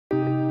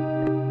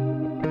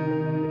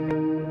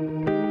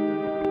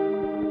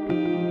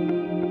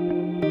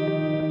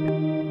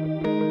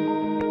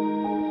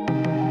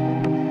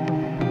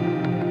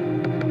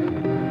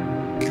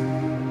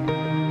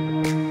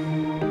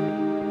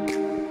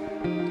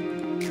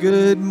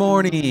Good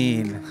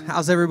morning.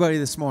 How's everybody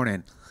this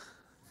morning?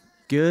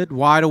 Good,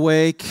 wide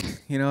awake.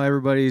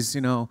 Everybody's,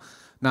 not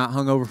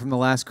hungover from the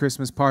last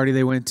Christmas party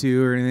they went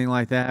to or anything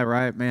like that,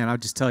 right? Man, I'll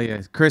just tell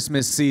you,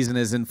 Christmas season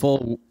is in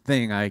full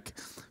thing. Like,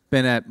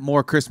 been at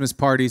more Christmas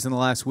parties in the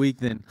last week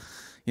than,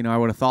 I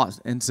would have thought.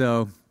 And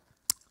so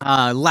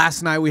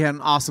last night we had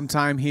an awesome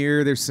time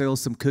here. There's still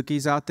some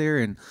cookies out there.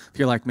 And if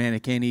you're like, man, I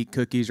can't eat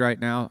cookies right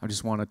now, I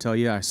just want to tell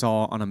you, I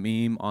saw on a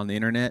meme on the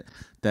internet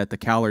that the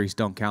calories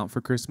don't count for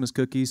Christmas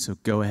cookies, so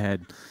go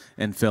ahead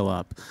and fill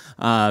up.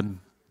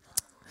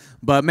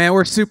 But man,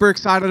 we're super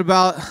excited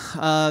about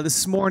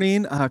this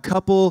morning. A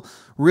couple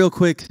real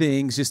quick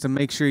things just to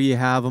make sure you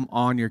have them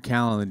on your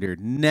calendar.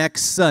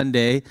 Next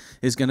Sunday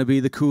is going to be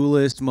the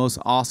coolest, most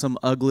awesome,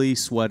 ugly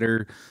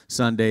sweater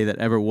Sunday that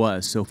ever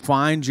was. So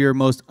find your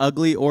most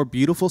ugly or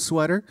beautiful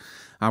sweater.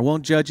 I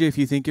won't judge you if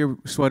you think your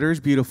sweater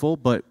is beautiful,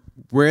 but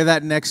wear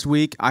that next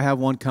week. I have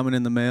one coming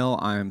in the mail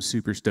I am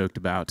super stoked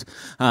about.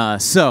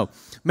 So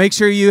make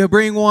sure you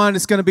bring one.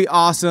 It's going to be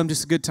awesome.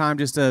 Just a good time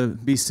just to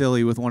be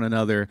silly with one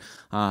another.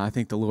 I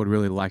think the Lord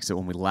really likes it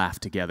when we laugh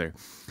together.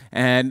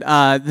 And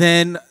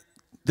then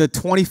the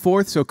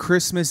 24th, so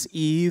Christmas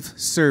Eve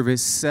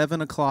service,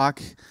 7 o'clock,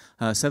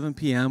 7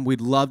 p.m. We'd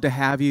love to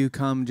have you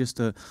come just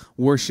to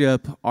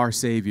worship our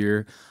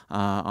Savior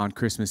on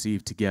Christmas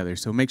Eve together.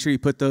 So make sure you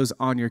put those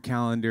on your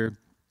calendar.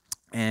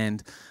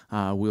 And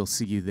we'll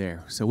see you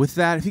there. So with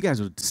that, if you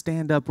guys would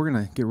stand up, we're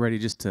going to get ready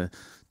just to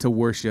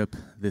worship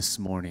this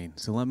morning.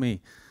 So let me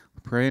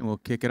pray and we'll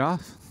kick it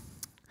off.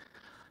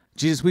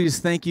 Jesus, we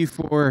just thank you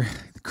for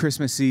the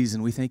Christmas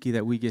season. We thank you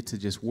that we get to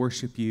just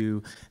worship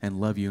you and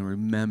love you and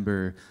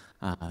remember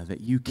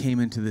that you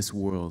came into this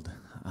world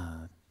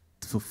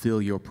to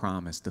fulfill your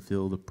promise, to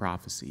fulfill the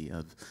prophecy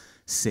of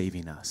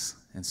saving us.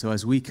 And so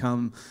as we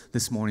come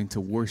this morning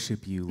to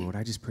worship you, Lord,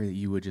 I just pray that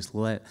you would just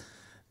let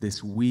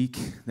this week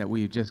that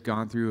we've just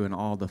gone through and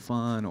all the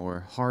fun or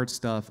hard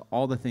stuff,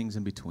 all the things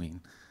in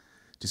between,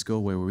 just go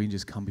away where we can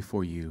just come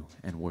before you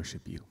and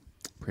worship you.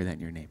 Pray that in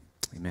your name.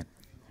 Amen.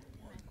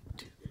 1,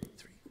 2,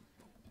 3,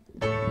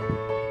 4.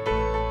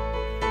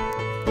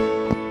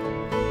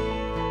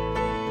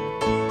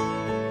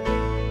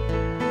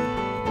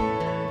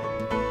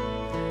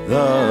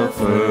 The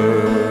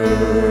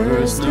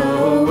first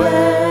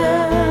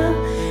Noel,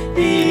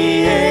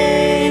 the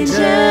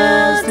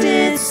angels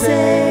did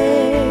say,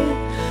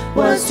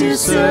 was to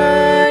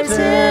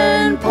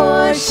certain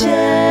poor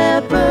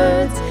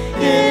shepherds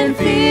in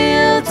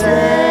fields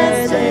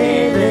as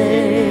they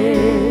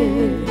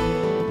lay,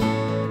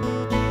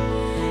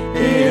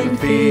 in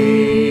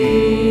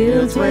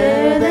fields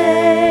where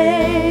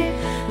they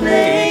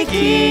lay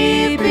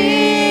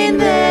keeping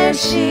their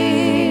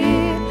sheep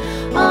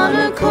on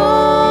a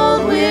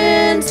cold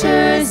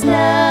winter's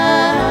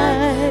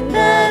night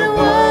that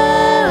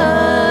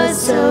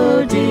was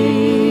so deep.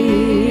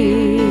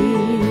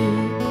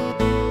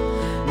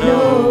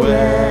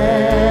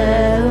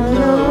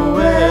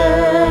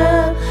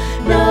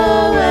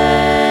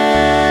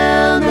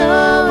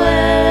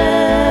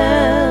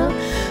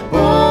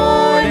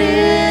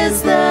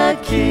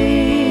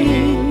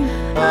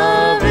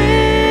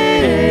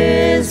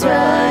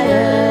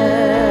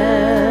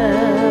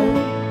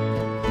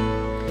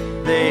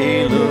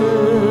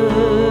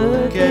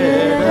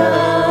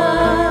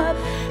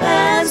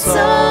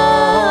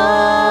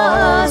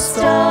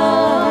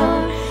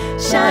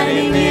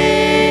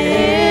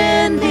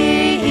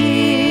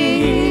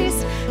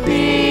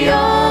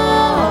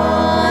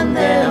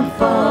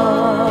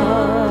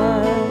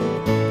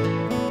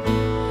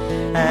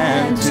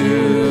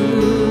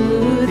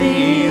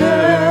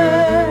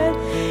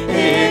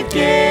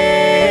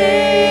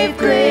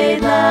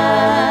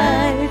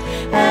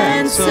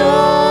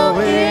 So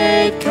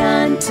it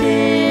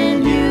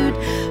continued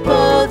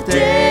both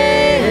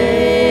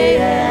day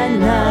and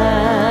night.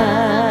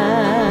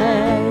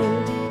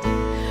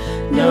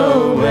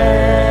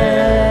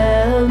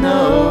 Noel,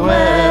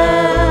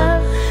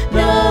 Noel,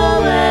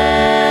 Noel,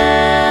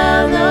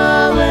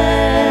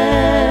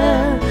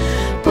 Noel,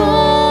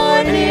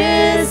 born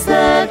is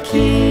the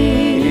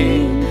King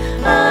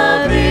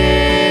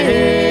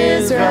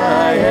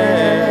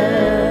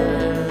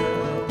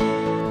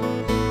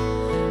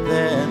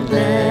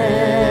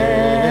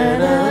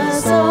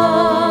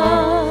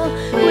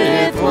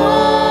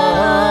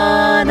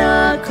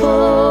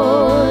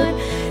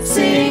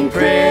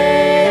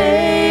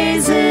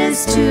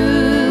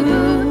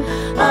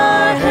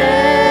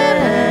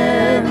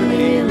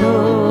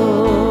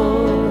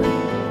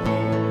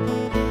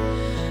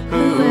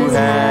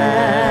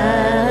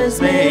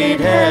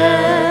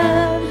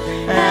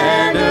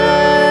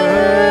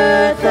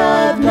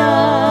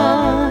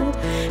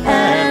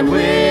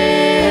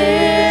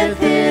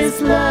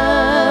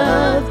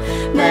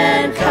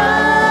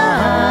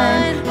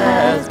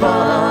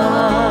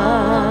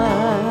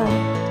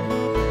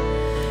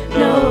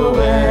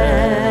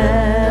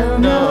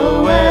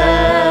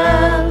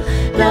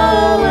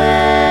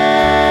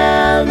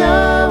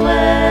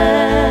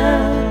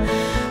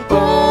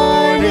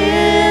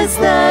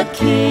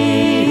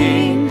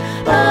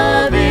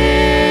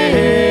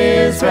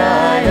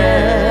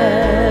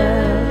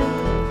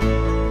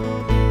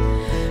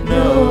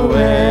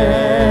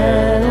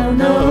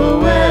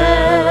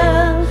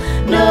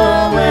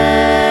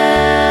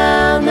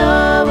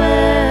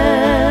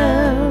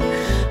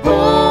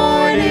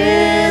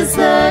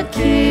the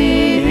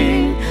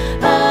King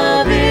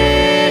of Israel.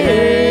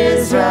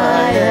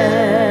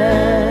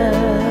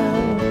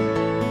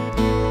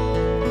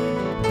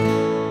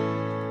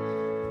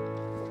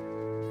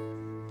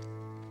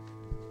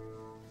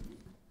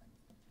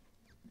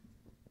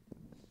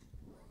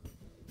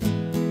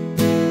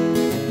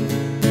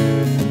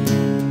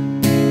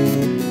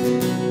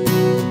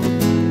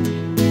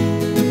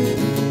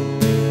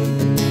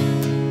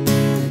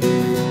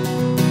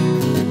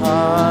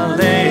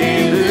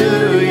 Hallelujah,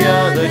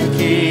 the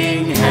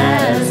King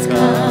has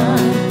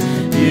come.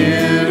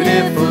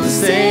 Beautiful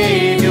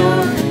Savior,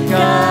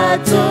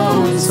 God's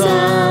own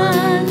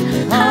Son.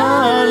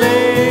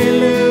 Hallelujah,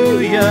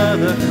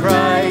 the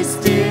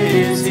Christ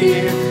is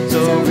here.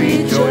 So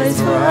rejoice,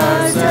 for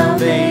our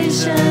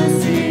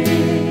salvation's here.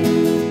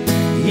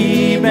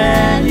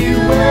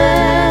 Emmanuel,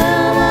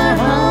 our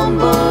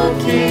humble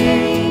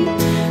King,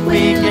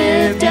 we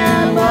give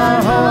down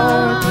our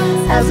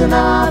hearts as an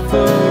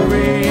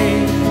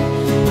offering.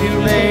 You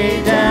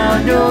laid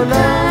down your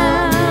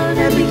life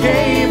and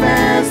became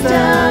as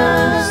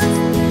dust.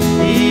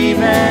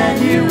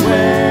 Emmanuel,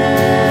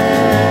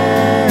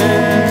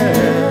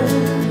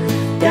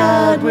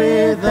 God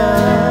with us.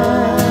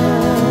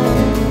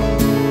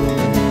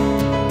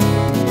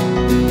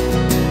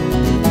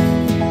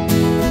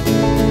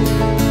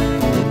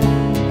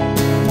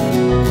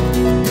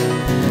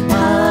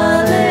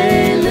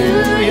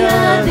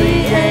 Hallelujah, the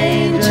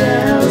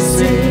angels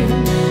sing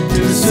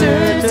to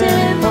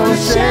certain poor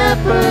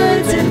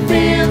shepherds in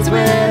fields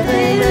where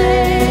they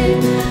lay.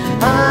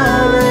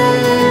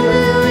 Hallelujah,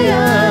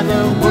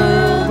 the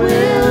world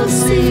will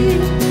see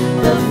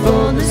the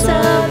fullness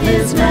of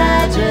His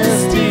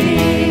majesty.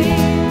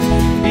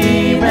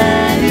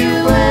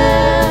 Emmanuel,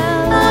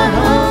 our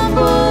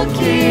humble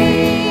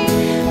King,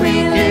 we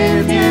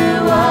give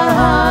you our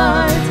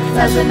hearts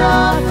as an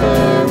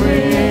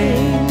offering.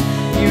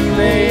 You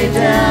laid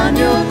down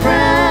your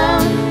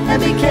crown and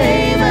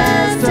became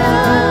as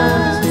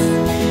dust.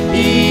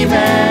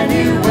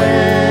 Emmanuel,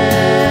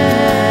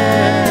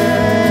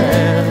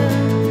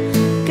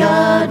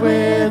 God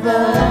with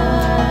us.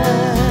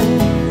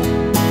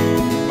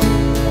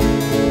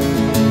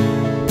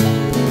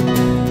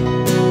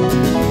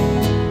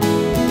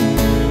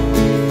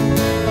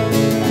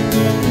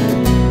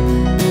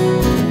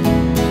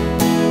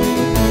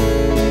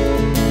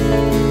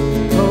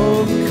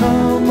 Oh,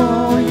 come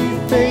all ye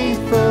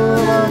faithful,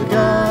 our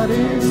God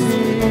is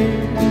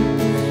here.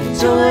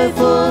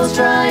 Joyful,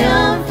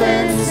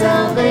 triumphant,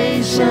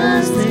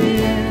 salvation's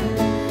near.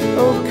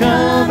 Oh,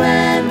 come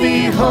and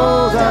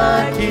behold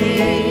our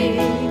King.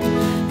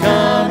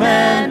 Come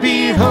and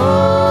behold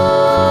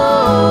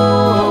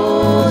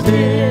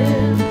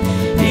Him.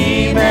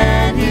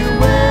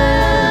 Emmanuel,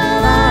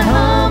 our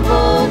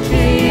humble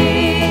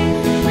King,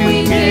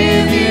 we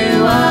give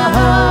you our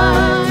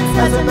hearts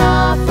as an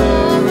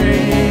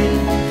offering.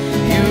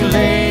 You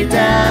laid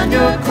down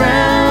your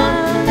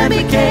crown and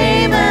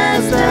became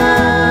as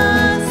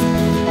dust.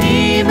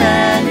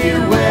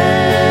 Emmanuel,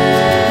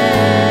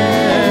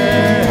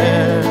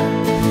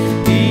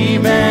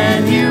 Emmanuel,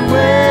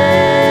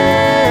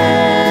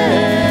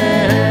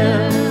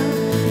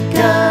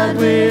 God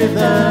with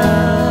us.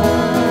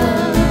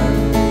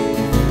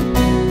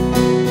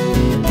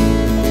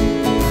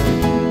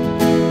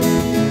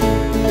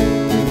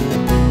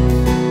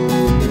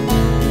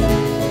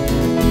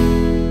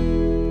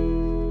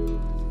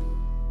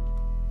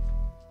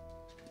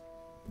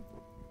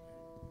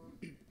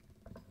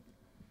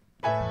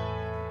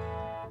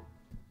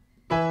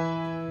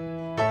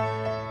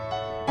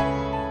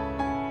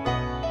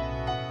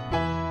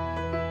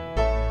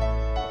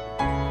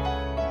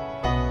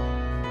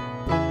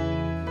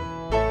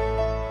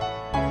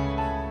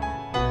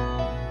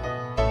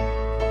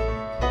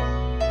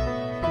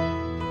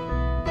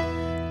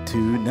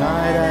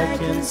 Tonight I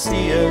can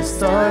see a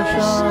star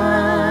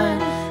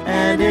shine,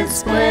 and its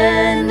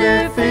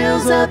splendor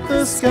fills up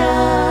the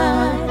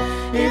sky.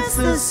 It's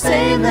the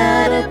same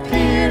that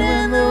appeared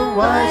when the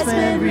wise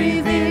men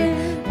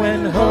revered,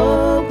 when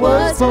hope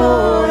was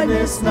born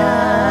this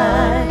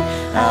night.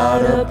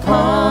 Out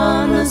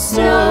upon the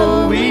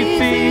snowy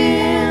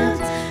fields,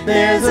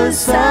 there's a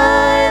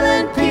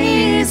silent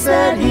peace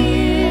that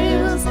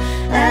heals,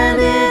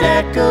 and it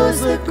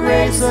echoes the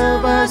grace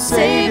of our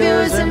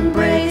Savior's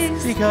embrace,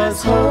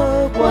 because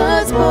hope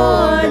was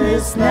born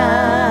this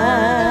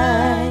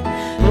night.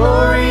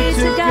 Glory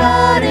to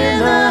God in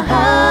the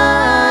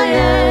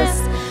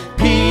highest,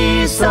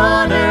 peace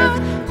on earth,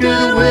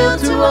 goodwill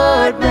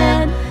toward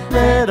men.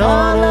 Let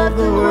all of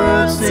the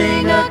world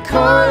sing a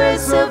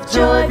chorus of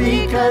joy,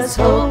 because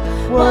hope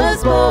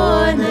was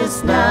born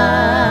this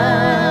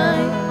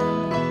night.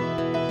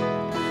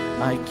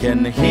 I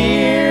can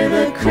hear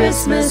the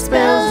Christmas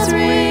bells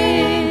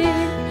ring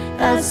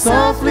as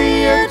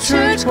softly a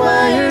church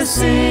choir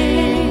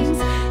sings.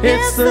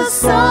 It's the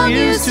song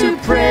used to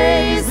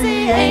praise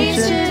the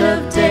Ancient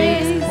of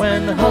Days,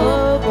 when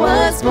hope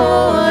was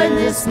born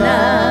this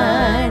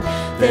night.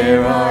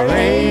 There are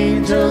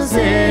angels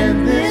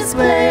in this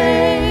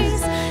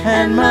place,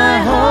 and my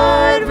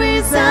heart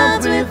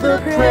resounds with the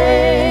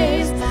praise.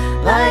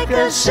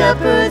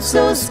 shepherds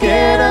so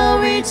scared all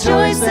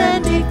rejoice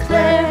and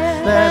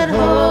declare that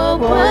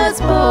hope was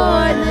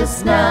born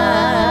this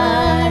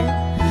night.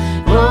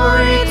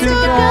 Glory to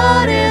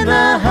God in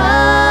the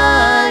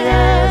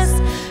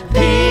highest,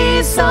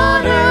 peace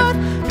on earth,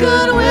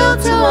 goodwill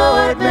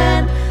toward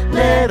men.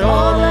 Let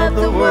all of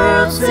the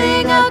world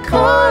sing a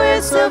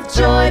chorus of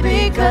joy,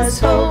 because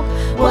hope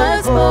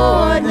was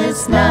born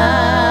this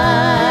night.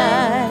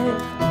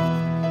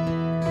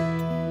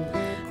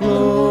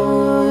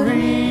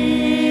 Gloria,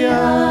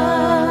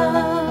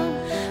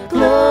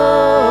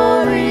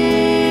 Gloria,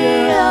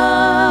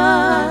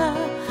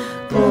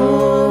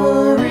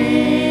 Gloria,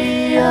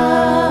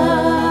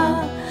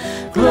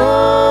 Gloria,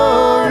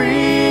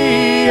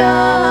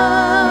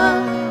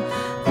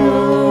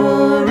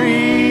 Gloria,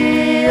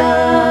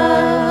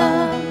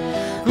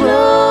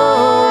 Gloria,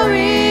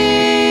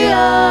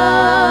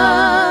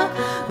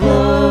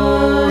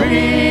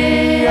 Gloria,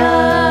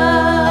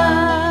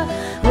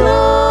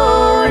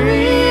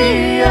 Gloria.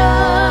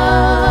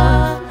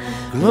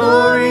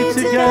 Glory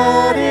to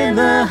God in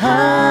the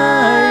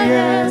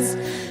highest,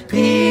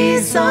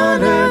 peace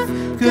on earth,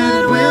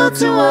 goodwill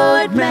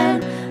toward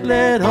men.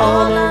 Let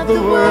all of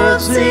the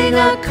world sing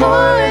a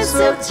chorus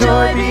of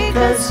joy,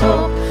 because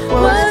hope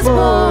was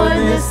born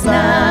this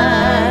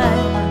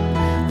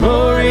night.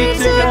 Glory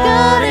to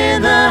God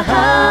in the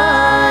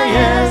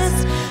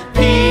highest,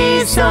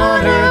 peace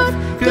on earth,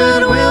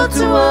 goodwill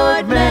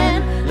toward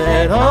men.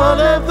 Let all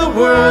of the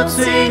world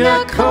sing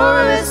a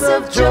chorus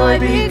of joy,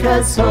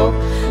 because hope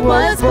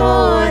was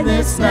born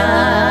this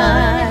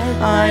night.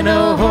 I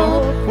know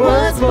hope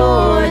was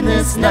born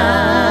this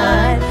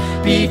night,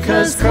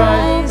 because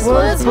Christ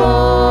was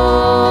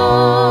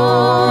born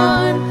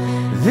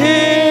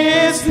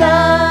this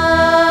night.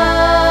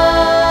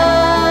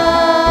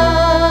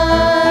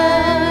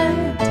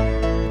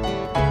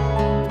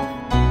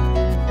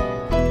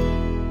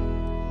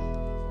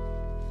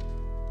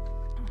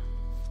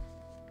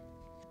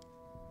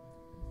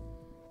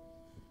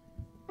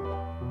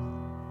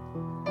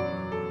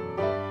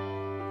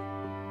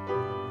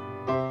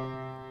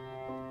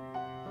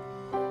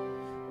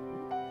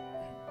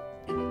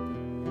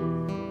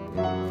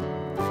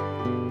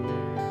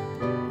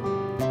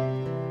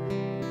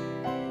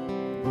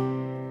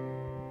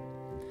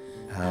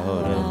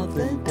 Out of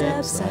the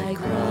depths I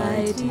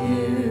cry to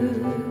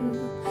you,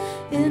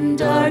 in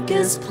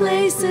darkest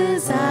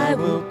places I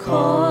will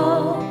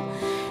call.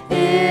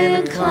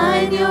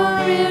 Incline your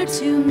ear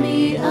to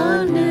me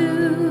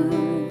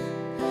anew,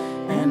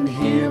 and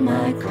hear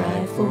my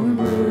cry for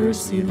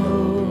mercy,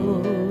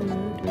 Lord.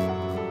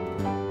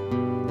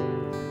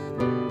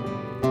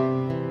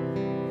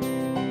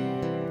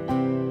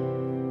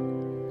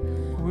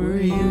 Were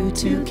you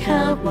to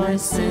count my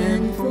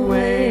sinful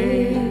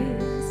ways,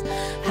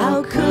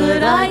 how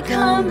could I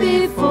come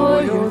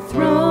before your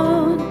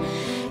throne?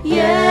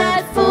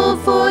 Yet full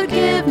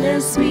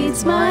forgiveness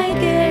meets my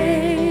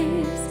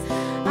gaze.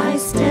 I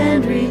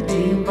stand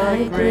redeemed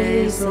by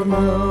grace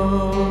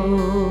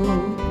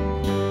alone.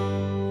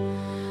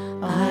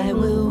 I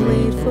will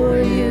wait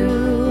for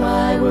you,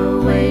 I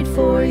will wait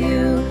for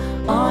you.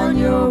 On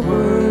your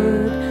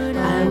word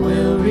I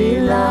will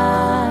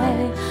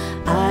rely.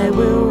 I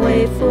will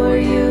wait for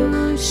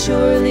you,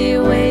 surely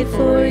wait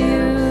for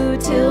you,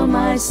 till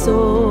my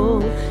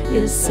soul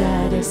is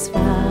satisfied.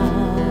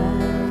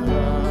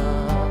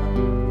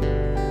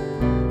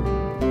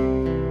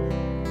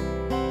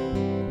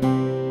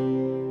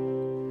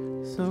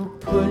 So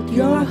put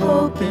your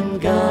hope in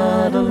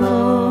God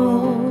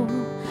alone.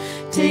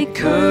 Take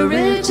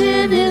courage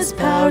in His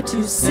power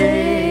to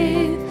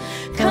save,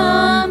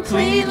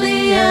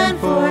 completely and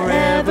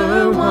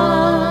forever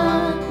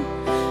one,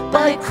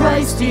 by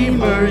Christ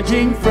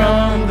emerging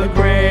from the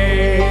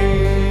grave.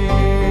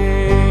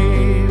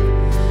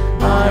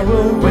 I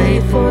will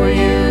wait for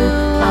you,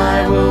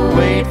 I will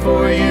wait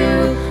for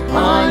you.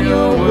 On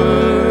your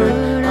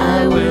word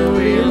I will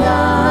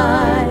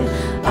rely.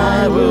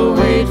 I will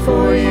wait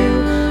for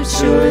you,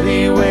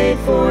 surely wait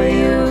for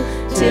you,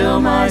 till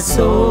my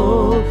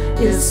soul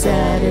is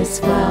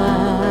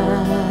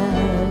satisfied.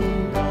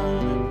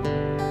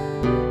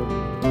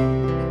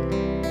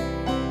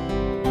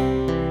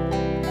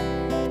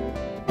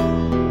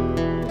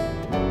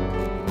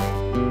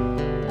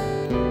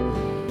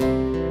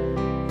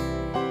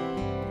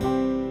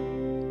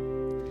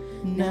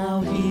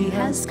 Now He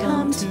has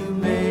come to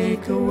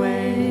make a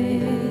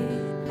way,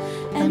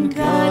 and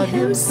God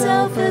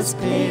Himself has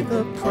paid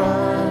the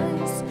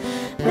price,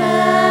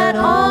 that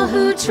all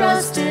who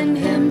trust in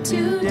Him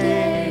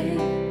today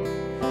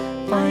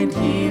find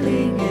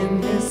healing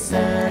in His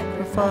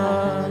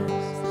sacrifice.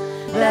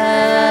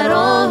 That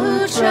all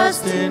who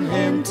trust in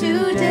Him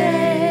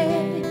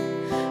today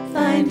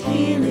find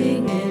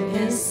healing in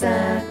His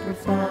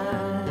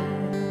sacrifice.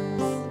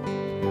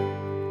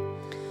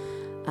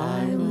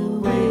 I will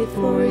wait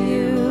for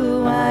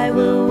you, I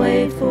will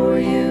wait for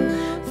you,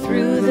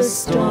 through the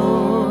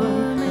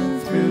storm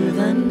and through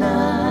the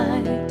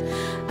night.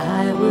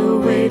 I will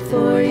wait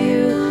for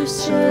you,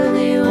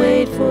 surely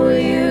wait for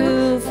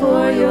you,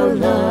 for your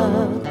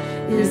love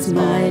is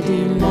my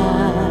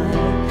delight.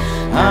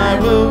 I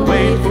will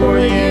wait for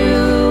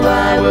you,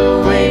 I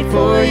will wait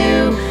for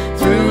you,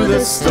 through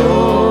the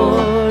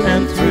storm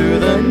and through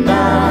the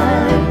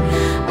night.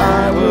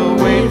 I will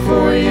wait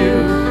for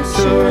you,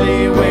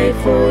 surely wait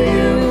for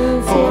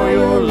you, for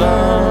your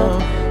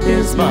love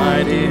is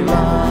my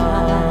delight.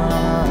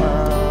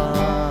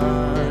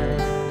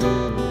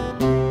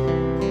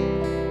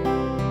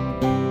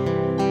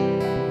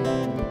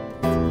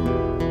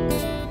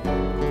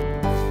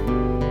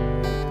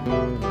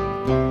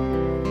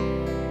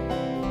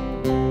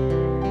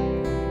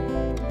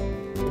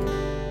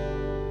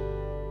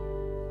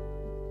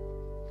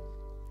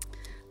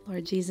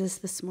 Lord Jesus,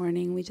 this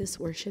morning we just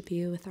worship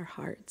you with our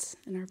hearts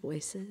and our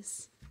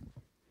voices.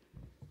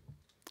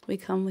 We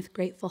come with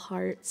grateful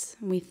hearts,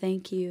 and we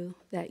thank you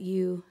that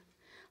you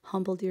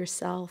humbled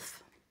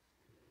yourself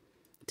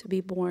to be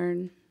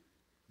born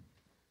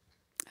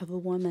of a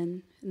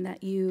woman, and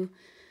that you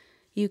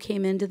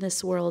came into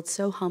this world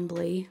so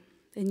humbly,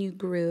 and you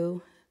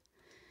grew,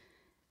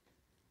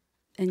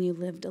 and you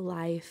lived a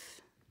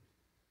life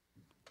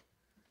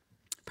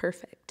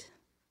perfect.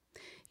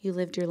 You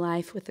lived your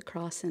life with the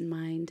cross in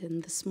mind,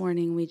 and this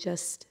morning we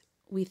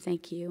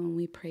thank you and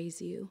we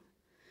praise you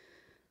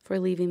for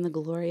leaving the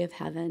glory of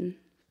heaven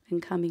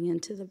and coming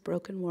into the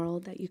broken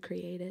world that you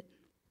created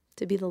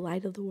to be the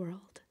light of the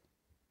world.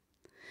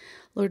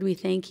 Lord, we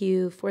thank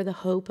you for the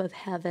hope of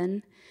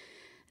heaven,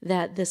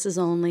 that this is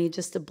only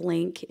just a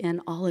blink in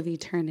all of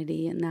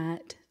eternity, and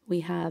that we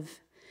have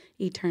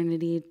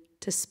eternity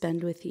to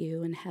spend with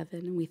you in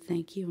heaven, and we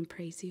thank you and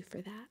praise you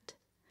for that.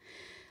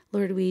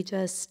 Lord, we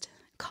just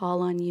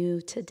call on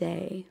you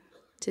today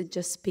to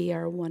just be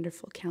our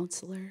wonderful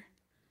counselor,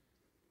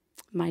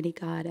 mighty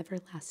God,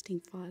 everlasting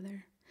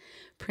Father,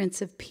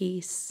 Prince of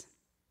Peace.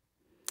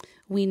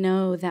 We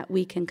know that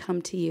we can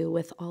come to you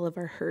with all of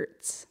our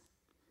hurts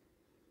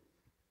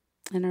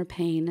and our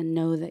pain, and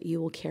know that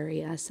you will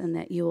carry us and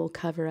that you will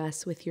cover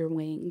us with your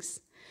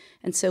wings.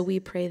 And so we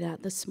pray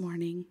that this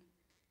morning.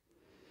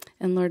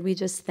 And Lord, we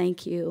just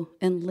thank you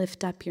and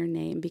lift up your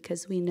name,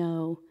 because we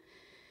know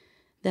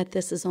that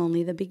this is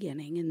only the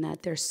beginning and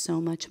that there's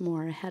so much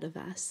more ahead of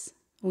us.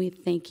 We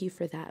thank you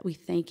for that. We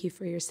thank you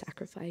for your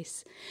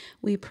sacrifice.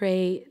 We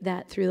pray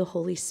that through the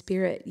Holy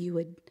Spirit, you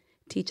would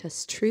teach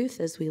us truth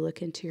as we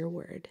look into your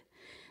word,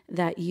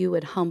 that you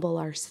would humble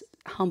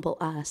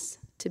us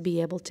to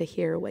be able to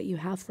hear what you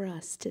have for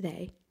us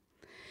today.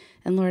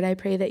 And Lord, I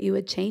pray that you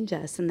would change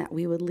us and that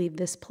we would leave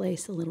this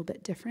place a little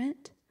bit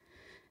different,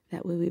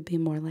 that we would be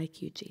more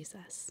like you,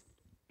 Jesus.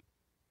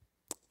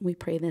 We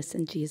pray this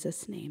in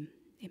Jesus' name.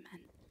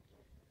 Amen.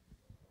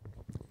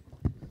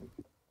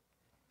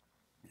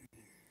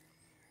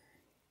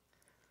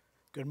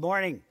 Good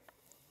morning.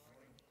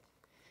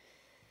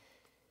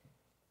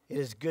 It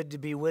is good to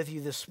be with you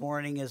this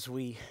morning as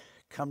we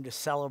come to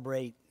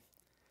celebrate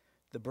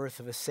the birth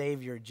of a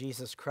Savior,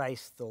 Jesus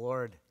Christ the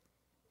Lord.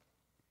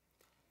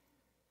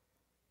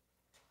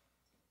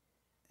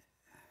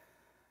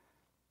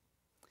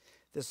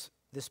 This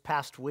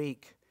past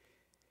week,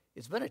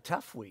 it's been a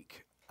tough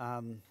week.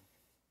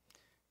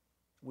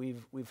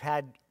 We've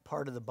had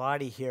part of the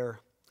body here,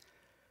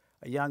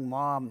 a young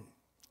mom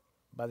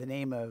by the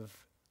name of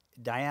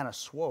Diana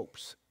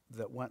Swopes,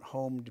 that went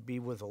home to be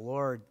with the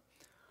Lord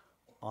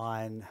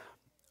on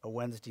a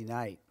Wednesday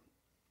night.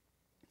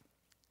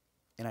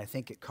 And I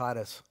think it caught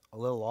us a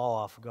little all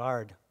off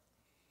guard.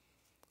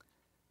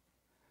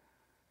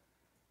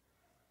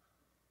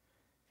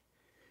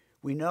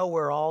 We know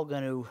we're all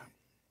going to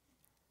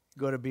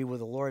go to be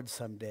with the Lord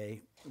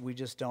someday. We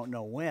just don't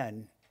know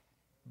when.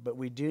 But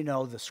we do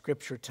know the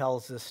Scripture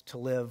tells us to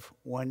live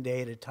one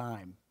day at a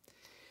time.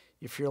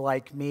 If you're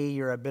like me,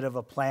 you're a bit of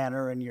a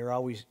planner and you're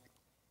always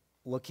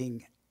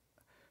looking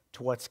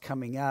to what's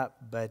coming up.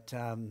 But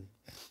I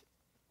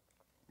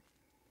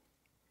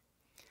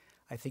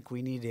think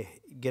we need to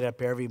get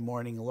up every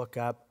morning, look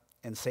up,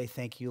 and say,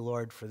 thank you,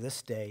 Lord, for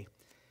this day,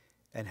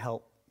 and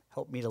help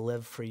me to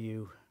live for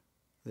you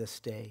this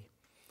day.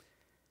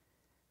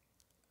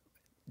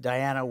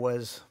 Diana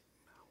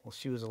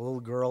she was a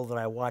little girl that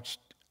I watched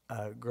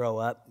grow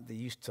up. They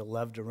used to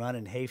love to run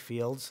in hay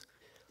fields.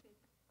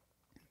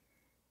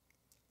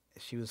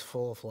 She was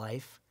full of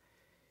life.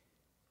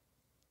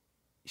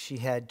 She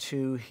had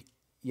two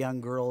young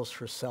girls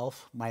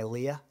herself,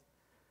 Mylea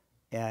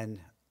and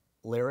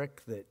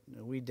Lyric, that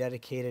we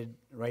dedicated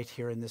right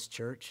here in this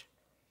church.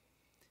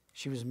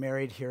 She was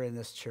married here in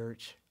this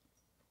church.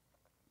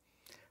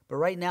 But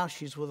right now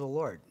she's with the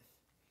Lord.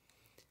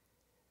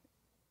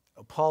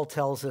 Paul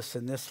tells us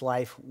in this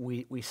life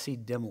we see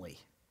dimly.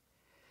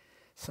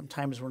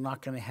 Sometimes we're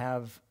not going to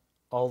have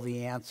all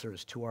the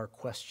answers to our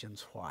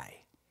questions why.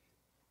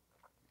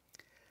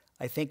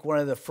 I think one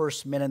of the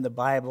first men in the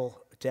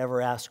Bible to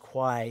ever ask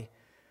why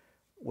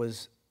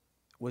was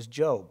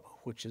Job,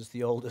 which is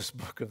the oldest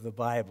book of the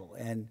Bible.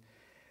 And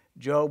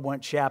Job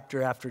went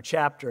chapter after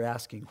chapter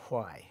asking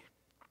why.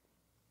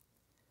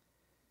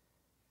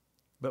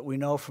 But we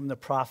know from the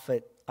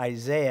prophet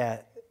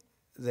Isaiah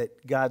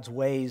that God's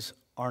ways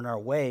aren't our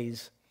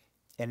ways,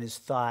 and his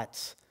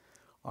thoughts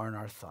are in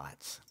our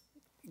thoughts.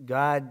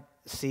 God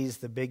sees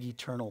the big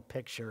eternal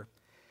picture,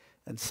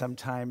 and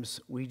sometimes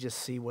we just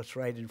see what's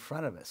right in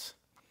front of us.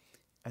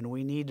 And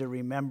we need to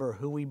remember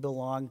who we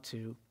belong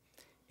to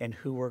and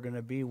who we're going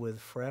to be with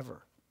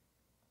forever.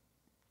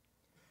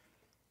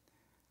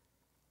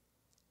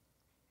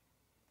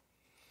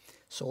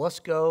 So let's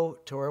go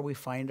to where we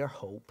find our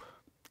hope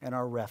and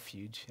our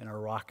refuge and our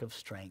rock of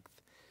strength,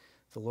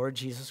 the Lord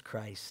Jesus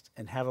Christ,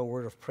 and have a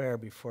word of prayer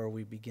before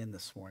we begin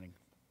this morning.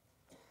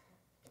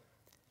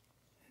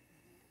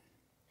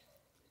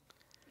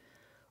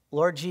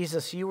 Lord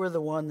Jesus, you were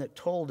the one that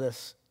told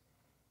us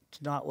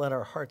to not let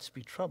our hearts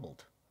be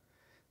troubled,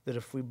 that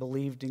if we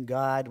believed in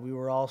God, we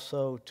were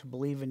also to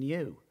believe in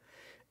you,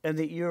 and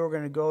that you were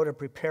going to go to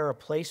prepare a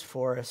place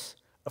for us,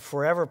 a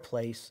forever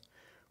place,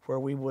 where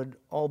we would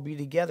all be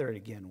together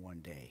again one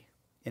day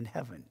in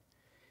heaven.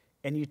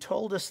 And you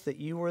told us that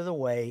you were the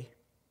way.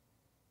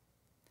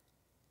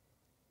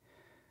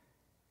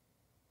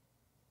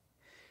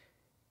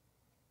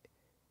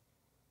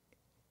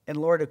 And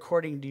Lord,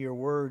 according to your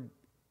word,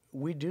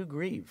 we do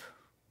grieve.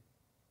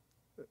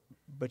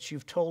 But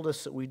you've told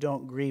us that we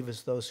don't grieve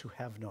as those who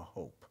have no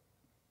hope,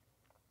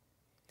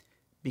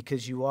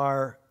 because you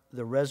are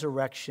the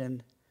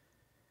resurrection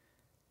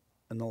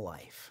and the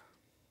life.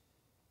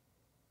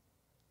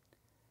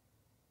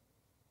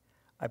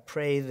 I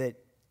pray that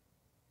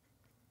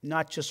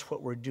not just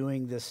what we're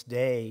doing this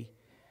day,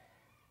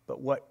 but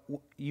what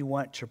you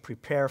want to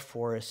prepare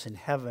for us in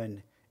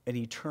heaven and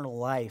eternal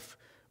life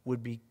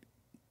would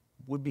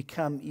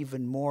become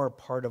even more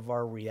part of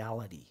our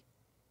reality.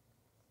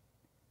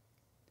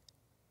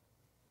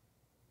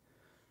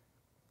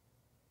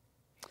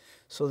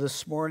 So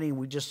this morning,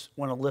 we just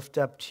want to lift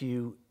up to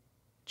you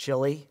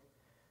Chili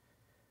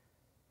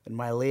and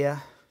Mylea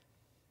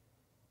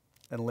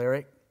and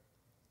Lyric.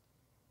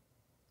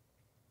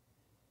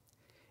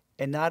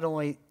 And not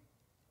only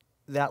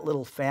that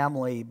little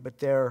family, but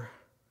the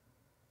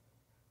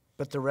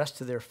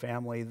rest of their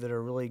family that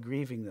are really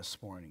grieving this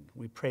morning.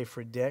 We pray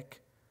for Dick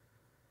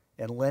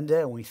and Linda,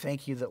 and we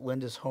thank you that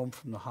Linda's home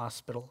from the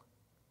hospital.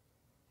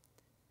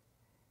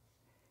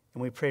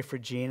 And we pray for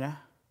Gina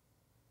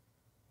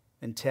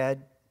and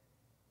Ted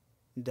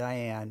and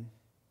Diane.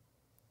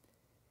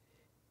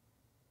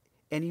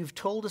 And you've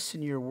told us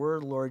in your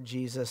word, Lord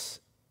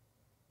Jesus,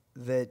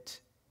 that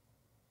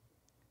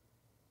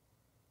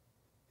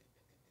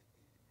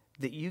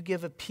you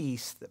give a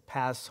peace that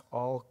passes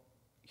all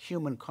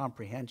human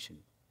comprehension.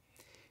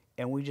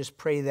 And we just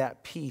pray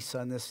that peace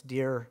on this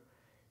dear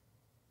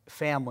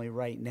family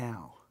right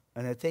now,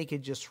 and that they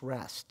could just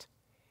rest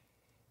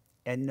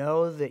and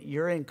know that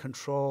you're in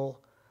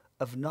control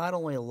of not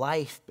only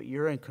life, but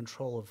you're in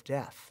control of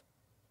death.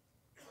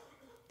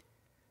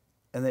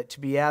 And that to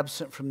be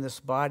absent from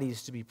this body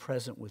is to be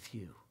present with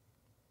you.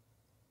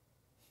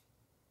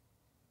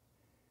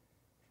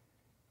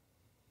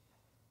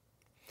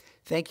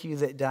 Thank you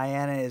that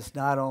Diana is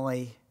not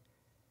only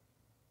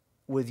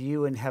with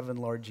you in heaven,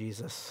 Lord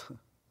Jesus,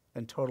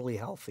 and totally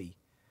healthy,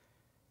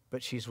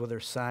 but she's with her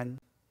son.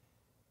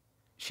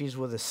 She's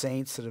with the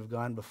saints that have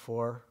gone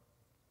before.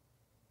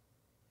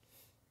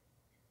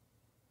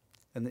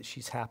 And that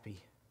she's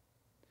happy.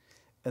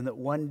 And that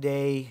one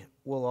day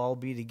we'll all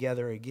be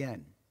together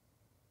again.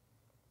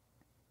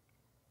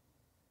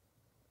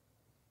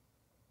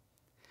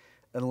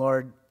 And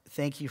Lord,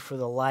 thank you for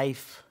the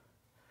life.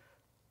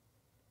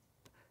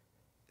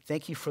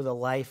 Thank you for the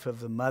life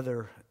of the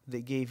mother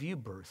that gave you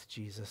birth,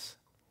 Jesus,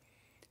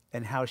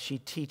 and how she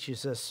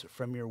teaches us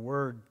from your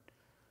word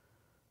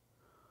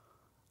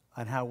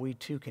on how we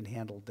too can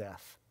handle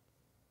death.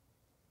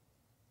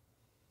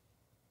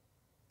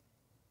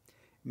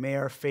 May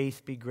our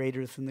faith be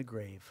greater than the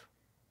grave.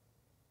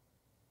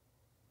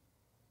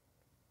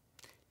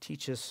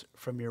 Teach us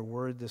from your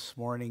word this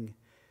morning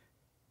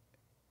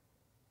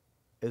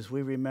as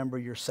we remember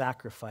your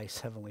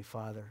sacrifice, Heavenly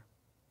Father,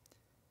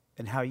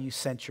 and how you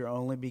sent your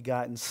only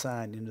begotten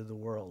Son into the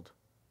world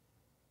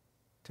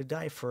to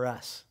die for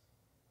us,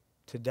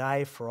 to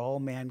die for all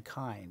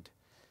mankind,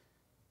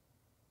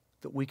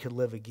 that we could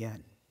live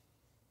again.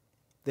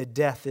 That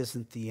death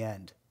isn't the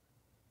end,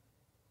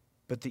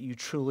 but that you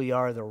truly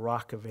are the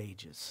rock of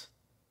ages.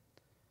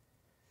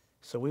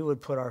 So we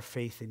would put our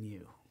faith in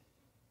you.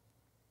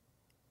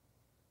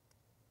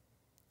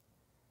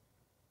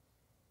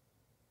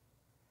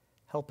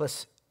 Help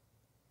us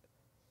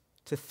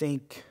to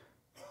think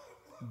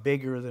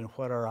bigger than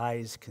what our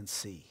eyes can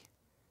see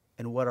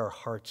and what our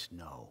hearts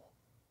know.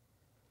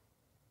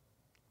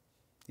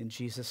 In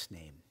Jesus'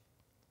 name,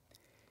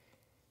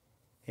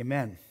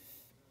 amen.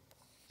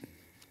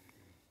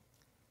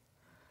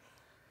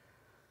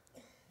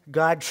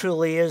 God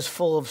truly is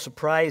full of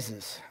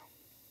surprises.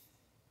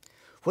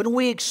 When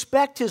we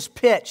expect his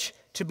pitch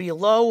to be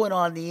low and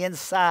on the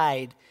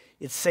inside,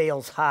 it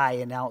sails high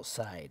and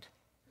outside.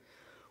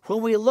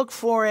 When we look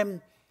for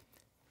him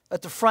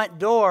at the front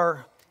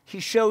door, he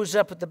shows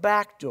up at the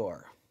back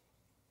door.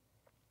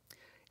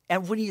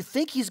 And when you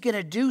think he's going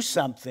to do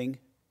something,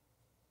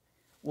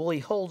 well, he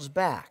holds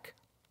back.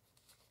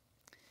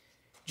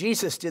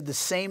 Jesus did the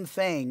same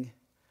thing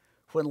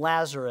when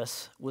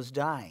Lazarus was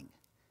dying.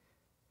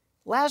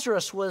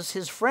 Lazarus was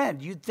his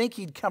friend. You'd think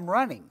he'd come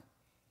running.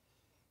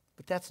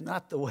 But that's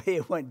not the way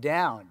it went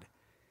down.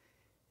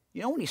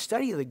 You know, when you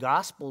study the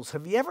Gospels,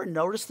 have you ever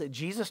noticed that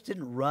Jesus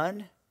didn't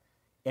run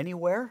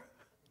anywhere?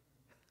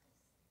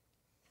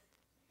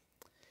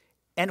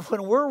 And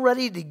when we're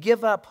ready to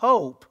give up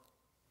hope,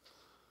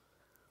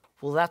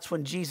 well, that's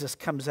when Jesus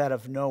comes out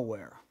of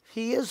nowhere.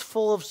 He is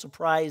full of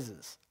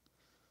surprises.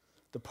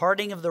 The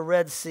parting of the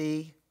Red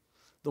Sea,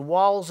 the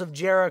walls of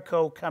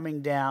Jericho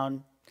coming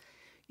down.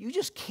 You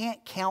just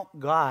can't count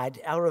God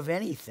out of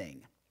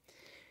anything.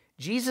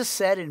 Jesus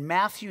said in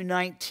Matthew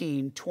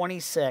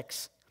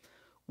 19:26,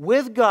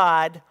 with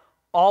God,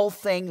 all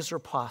things are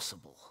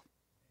possible.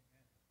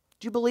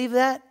 Do you believe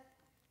that?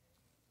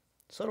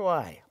 So do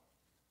I.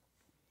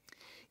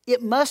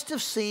 It must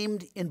have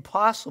seemed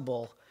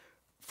impossible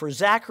for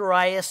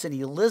Zacharias and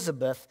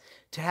Elizabeth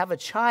to have a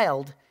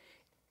child.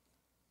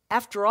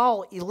 After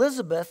all,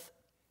 Elizabeth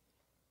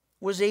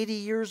was 80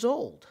 years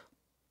old.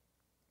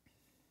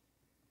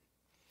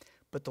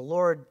 But the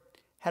Lord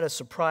had a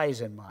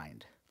surprise in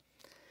mind.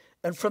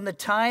 And from the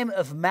time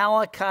of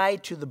Malachi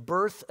to the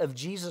birth of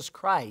Jesus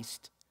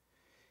Christ,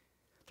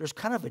 there's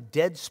kind of a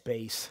dead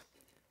space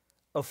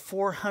of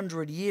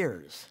 400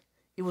 years.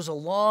 It was a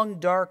long,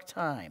 dark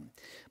time.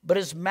 But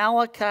as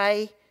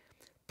Malachi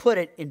put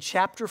it in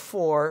chapter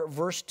 4,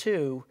 verse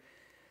 2,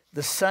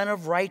 the Son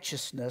of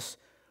Righteousness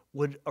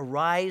would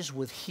arise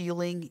with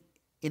healing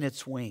in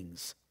its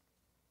wings.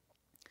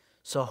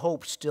 So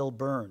hope still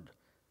burned.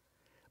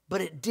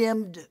 But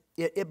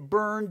it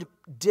burned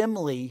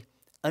dimly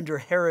under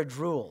Herod's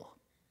rule.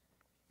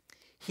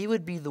 He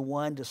would be the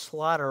one to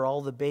slaughter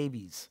all the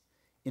babies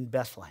in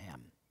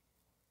Bethlehem.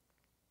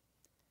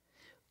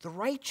 The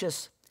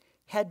righteous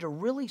had to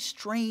really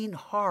strain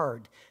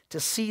hard to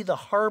see the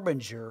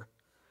harbinger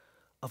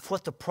of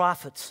what the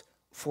prophets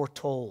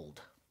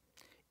foretold.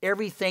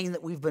 Everything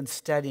that we've been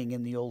studying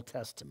in the Old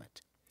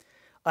Testament.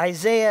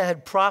 Isaiah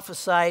had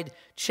prophesied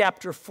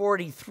chapter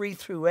 43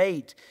 through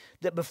 8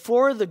 that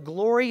before the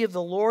glory of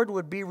the Lord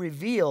would be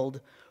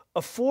revealed,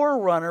 a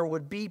forerunner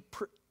would be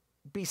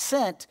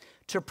sent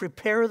to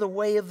prepare the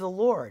way of the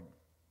Lord.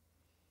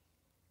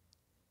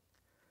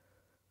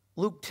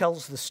 Luke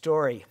tells the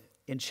story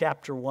in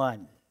chapter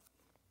 1.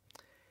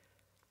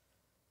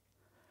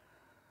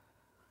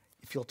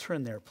 If you'll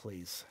turn there,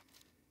 please.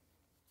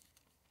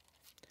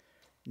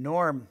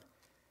 Norm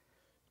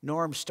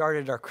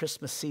started our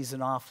Christmas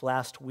season off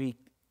last week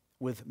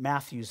with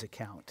Matthew's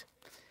account.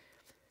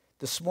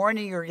 This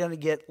morning you're going to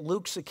get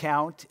Luke's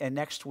account, and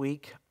next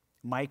week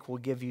Mike will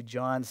give you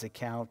John's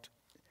account.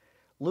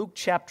 Luke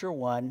chapter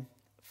 1,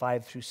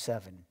 5 through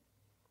 7.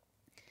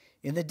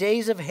 In the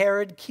days of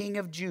Herod, king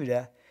of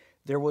Judah,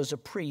 there was a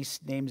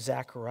priest named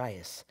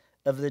Zacharias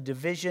of the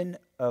division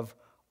of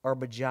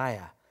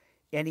Abijah,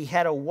 and he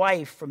had a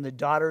wife from the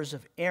daughters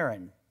of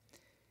Aaron,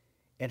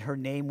 and her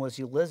name was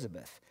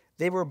Elizabeth.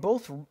 They were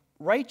both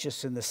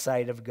righteous in the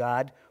sight of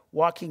God,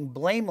 walking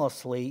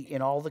blamelessly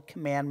in all the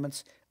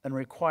commandments and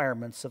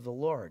requirements of the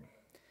Lord.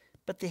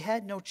 But they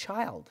had no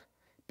child,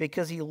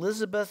 because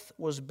Elizabeth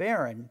was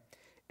barren,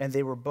 and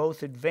they were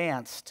both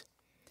advanced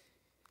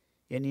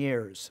in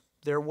years.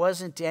 There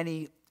wasn't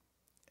any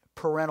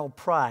parental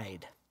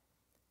pride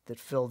that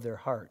filled their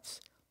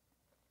hearts.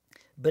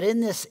 But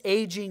in this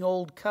aging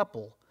old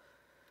couple,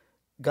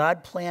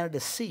 God planted a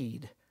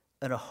seed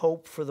and a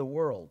hope for the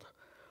world.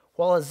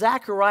 While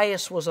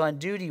Zacharias was on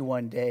duty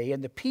one day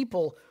and the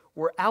people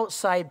were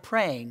outside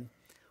praying,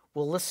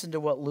 we'll listen to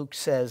what Luke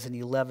says in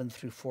 11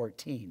 through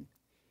 14.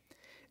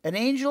 An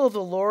angel of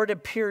the Lord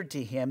appeared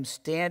to him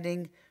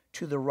standing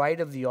to the right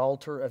of the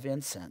altar of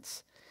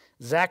incense.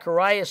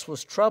 Zacharias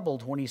was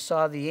troubled when he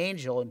saw the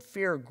angel, and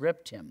fear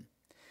gripped him.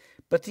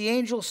 But the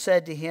angel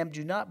said to him,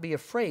 "Do not be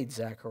afraid,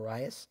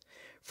 Zacharias,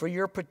 for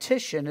your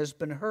petition has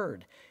been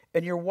heard,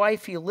 and your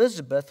wife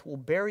Elizabeth will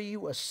bear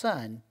you a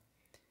son,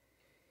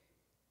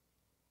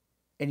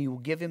 and you will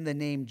give him the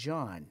name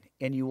John,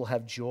 and you will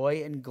have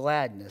joy and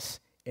gladness,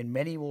 and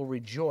many will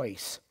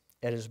rejoice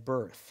at his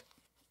birth."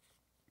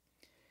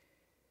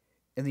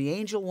 And the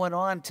angel went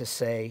on to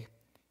say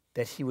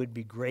that he would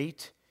be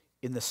great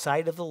in the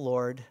sight of the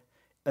Lord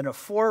and a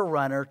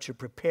forerunner to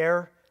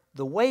prepare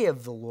the way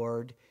of the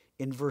Lord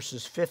in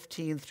verses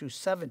 15 through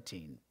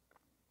 17.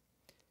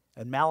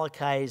 And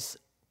Malachi's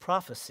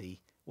prophecy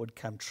would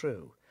come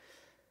true.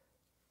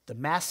 The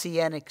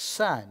Messianic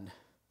Son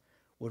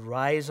would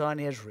rise on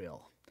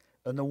Israel,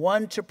 and the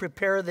one to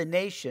prepare the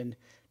nation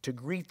to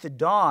greet the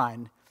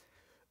dawn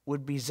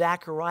would be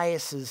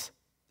Zacharias'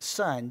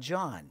 son,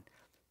 John.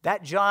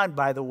 That John,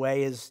 by the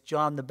way, is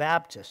John the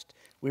Baptist.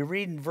 We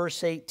read in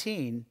verse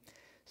 18,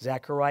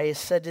 Zacharias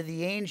said to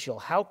the angel,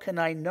 "How can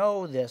I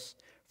know this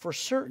for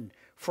certain?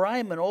 For I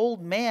am an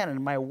old man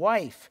and my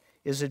wife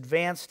is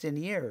advanced in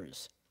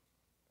years."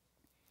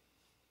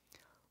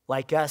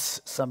 Like us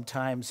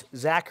sometimes,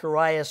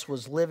 Zacharias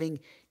was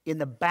living in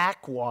the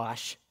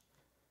backwash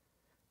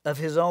of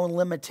his own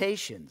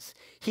limitations.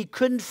 He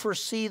couldn't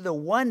foresee the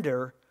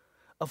wonder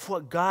of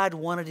what God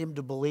wanted him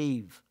to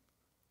believe.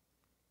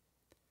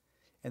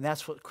 And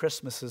that's what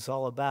Christmas is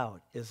all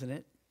about, isn't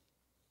it?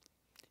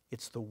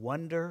 It's the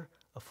wonder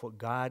of what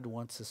God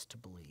wants us to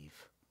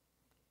believe.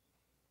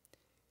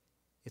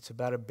 It's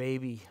about a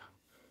baby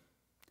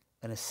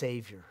and a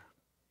Savior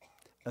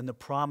and the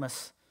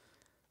promise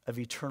of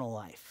eternal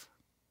life.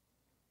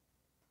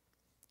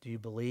 Do you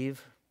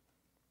believe?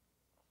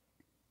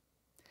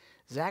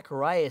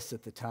 Zacharias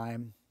at the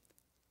time,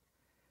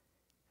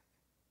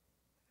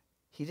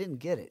 he didn't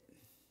get it.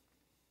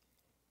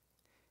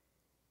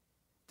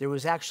 There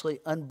was actually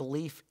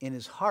unbelief in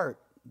his heart,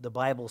 the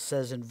Bible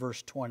says in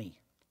verse 20.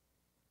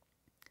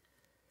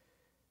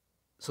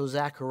 So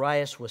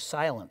Zacharias was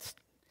silenced,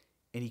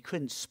 and he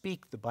couldn't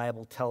speak, the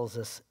Bible tells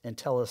us,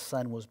 until his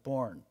son was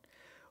born.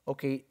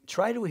 Okay,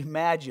 try to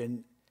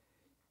imagine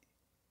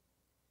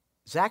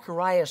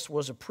Zacharias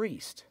was a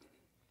priest.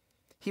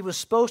 He was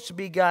supposed to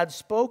be God's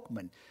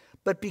spokesman,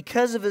 but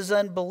because of his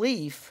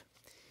unbelief,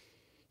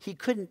 he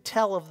couldn't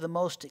tell of the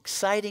most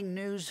exciting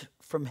news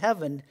from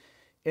heaven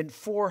in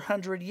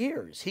 400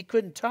 years. He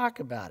couldn't talk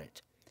about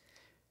it.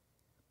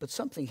 But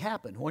something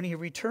happened. When he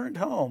returned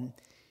home,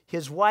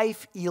 his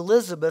wife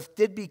Elizabeth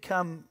did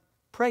become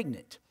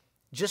pregnant,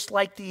 just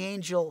like the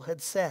angel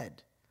had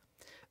said.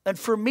 And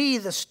for me,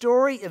 the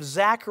story of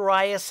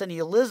Zacharias and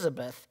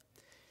Elizabeth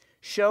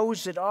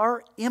shows that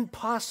our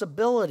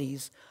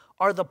impossibilities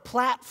are the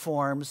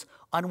platforms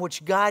on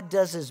which God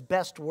does his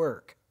best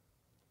work.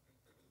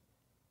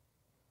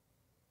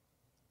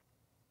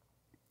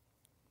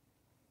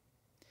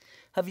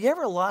 Have you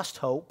ever lost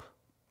hope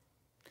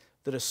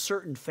that a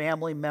certain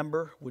family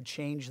member would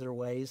change their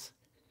ways?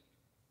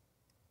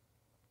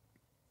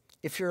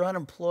 If you're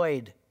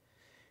unemployed,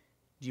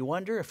 do you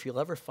wonder if you'll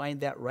ever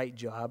find that right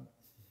job?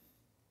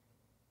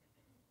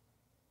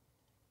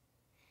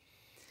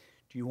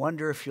 Do you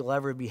wonder if you'll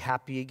ever be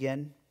happy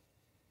again?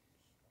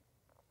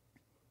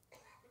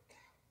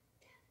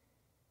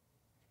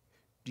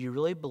 Do you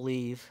really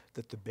believe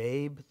that the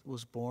babe that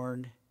was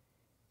born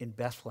in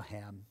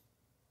Bethlehem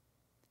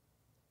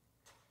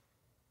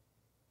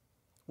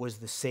was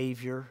the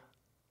Savior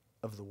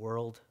of the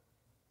world,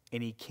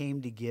 and he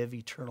came to give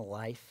eternal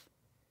life?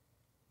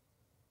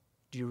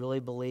 Do you really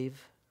believe?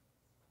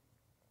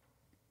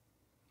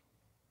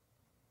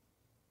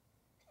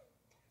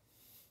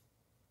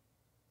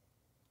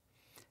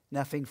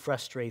 Nothing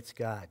frustrates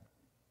God.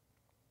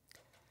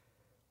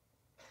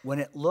 When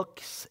it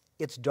looks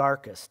its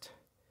darkest,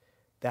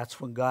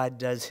 that's when God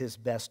does his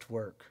best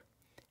work.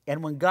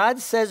 And when God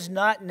says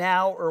not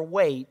now or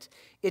wait,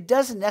 it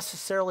doesn't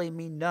necessarily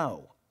mean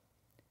no.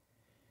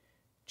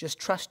 Just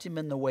trust him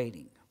in the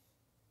waiting.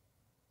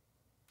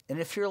 And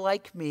if you're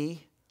like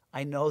me,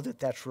 I know that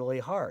that's really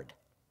hard.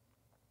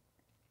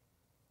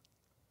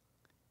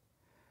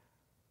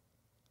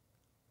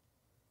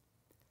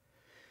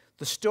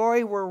 The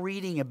story we're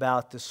reading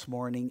about this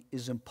morning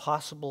is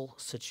impossible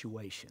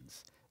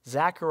situations.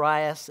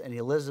 Zacharias and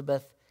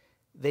Elizabeth,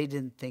 they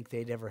didn't think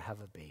they'd ever have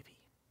a baby.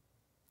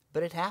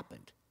 But it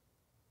happened.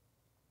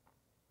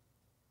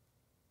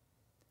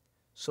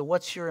 So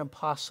what's your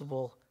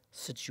impossible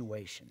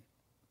situation?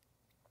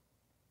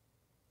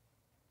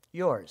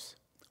 Yours.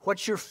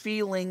 What's your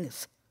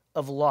feelings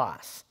of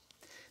loss?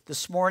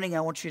 This morning,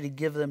 I want you to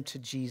give them to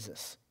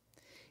Jesus.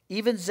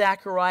 Even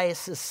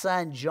Zacharias'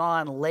 son,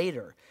 John,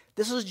 later.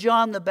 This is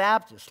John the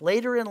Baptist.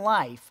 Later in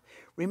life,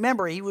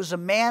 remember, he was a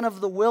man of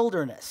the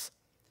wilderness.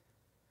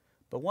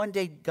 But one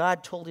day,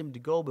 God told him to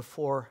go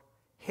before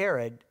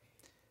Herod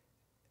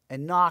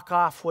and knock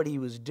off what he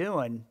was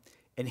doing.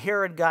 And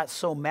Herod got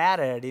so mad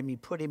at him, he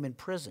put him in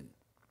prison.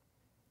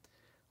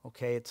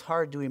 Okay, it's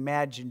hard to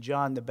imagine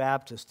John the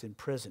Baptist in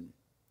prison.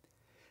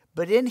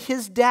 But in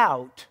his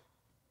doubt,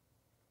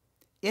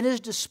 in his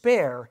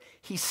despair,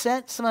 he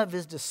sent some of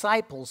his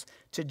disciples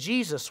to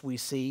Jesus, we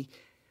see.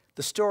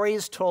 The story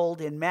is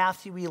told in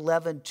Matthew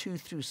 11, 2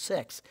 through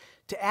 6,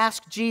 to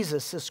ask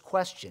Jesus this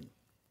question.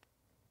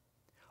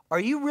 Are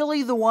you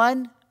really the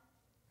one?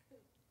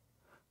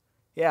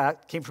 Yeah,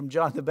 it came from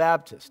John the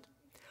Baptist.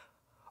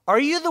 Are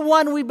you the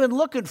one we've been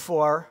looking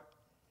for,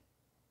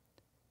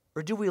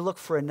 or do we look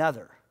for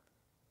another?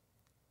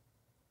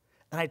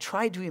 And I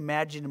tried to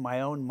imagine in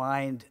my own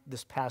mind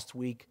this past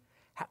week,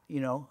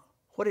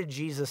 what did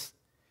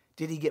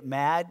did he get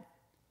mad?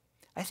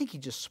 I think he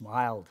just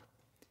smiled.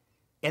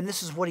 And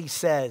this is what he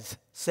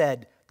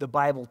said, the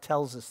Bible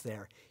tells us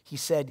there. He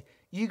said,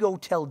 you go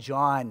tell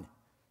John,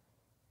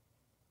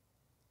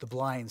 the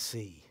blind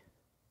see,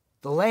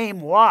 the lame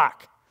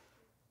walk,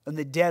 and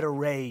the dead are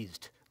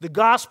raised. The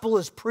gospel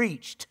is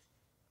preached.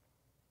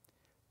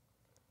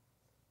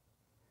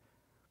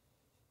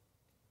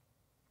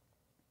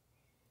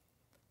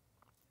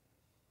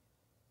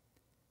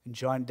 And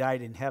John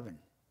died in heaven.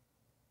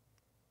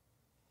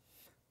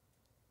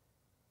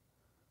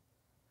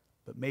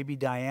 But maybe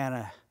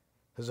Diana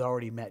has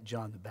already met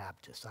John the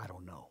Baptist. I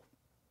don't know.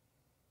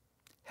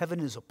 Heaven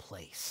is a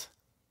place.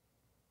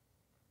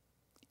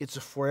 It's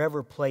a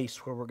forever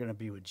place where we're going to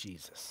be with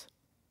Jesus.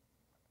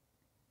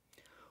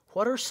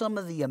 What are some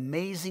of the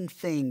amazing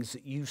things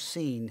that you've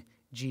seen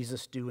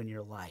Jesus do in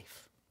your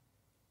life?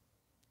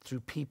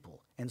 Through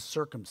people and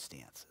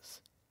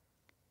circumstances.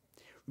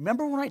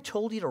 Remember when I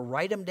told you to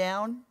write them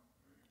down?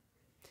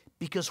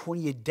 Because when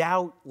you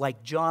doubt,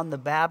 like John the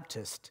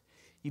Baptist,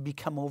 you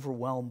become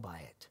overwhelmed by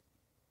it.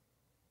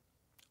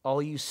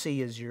 All you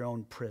see is your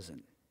own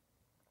prison.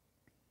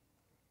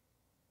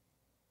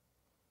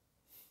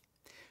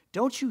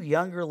 Don't you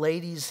younger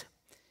ladies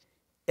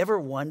ever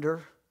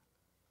wonder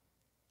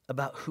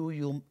about who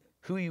you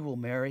will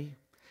marry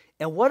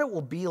and what it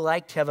will be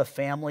like to have a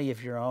family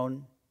of your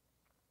own?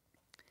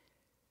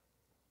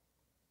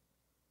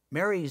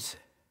 Mary's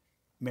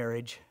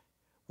marriage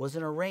was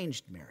an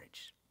arranged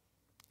marriage,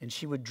 and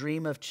she would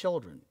dream of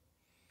children.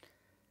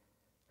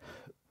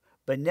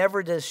 But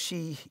never does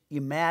she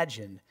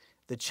imagine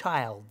the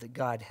child that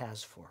God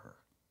has for her.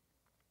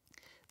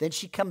 Then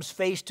she comes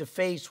face to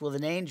face with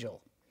an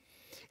angel.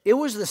 It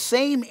was the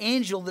same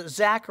angel that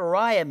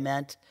Zechariah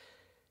met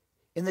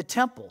in the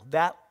temple.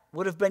 That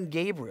would have been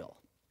Gabriel.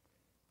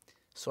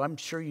 So I'm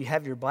sure you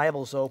have your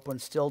Bibles open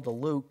still to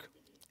Luke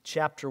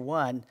chapter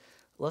 1.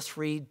 Let's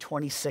read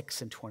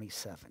 26 and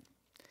 27.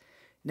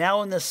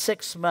 Now in the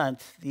 6th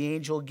month, the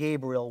angel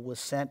Gabriel was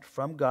sent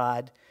from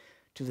God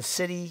to the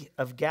city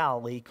of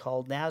Galilee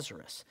called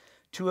Nazareth,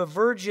 to a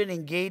virgin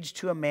engaged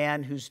to a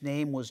man whose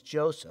name was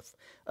Joseph,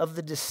 of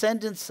the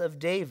descendants of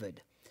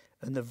David,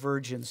 and the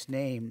virgin's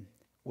name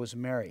was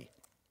Mary.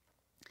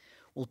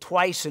 Well,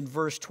 twice in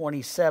verse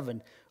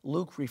 27,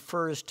 Luke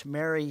refers to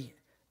Mary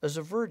as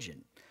a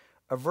virgin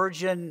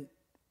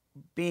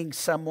being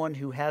someone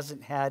who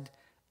hasn't had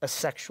a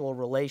sexual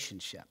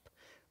relationship.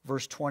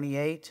 Verse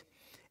 28,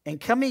 and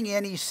coming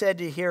in, he said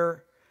to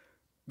her,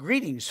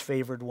 "Greetings,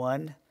 favored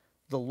one,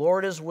 the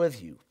Lord is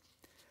with you."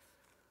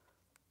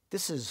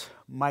 This is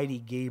mighty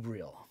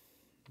Gabriel,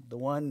 the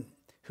one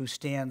who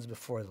stands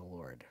before the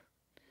Lord.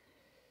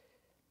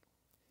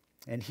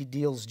 And he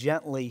deals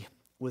gently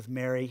with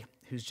Mary,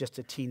 who's just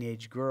a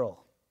teenage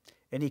girl.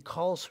 And he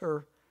calls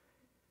her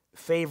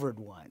favored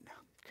one.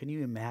 Can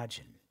you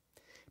imagine?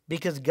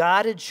 Because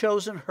God had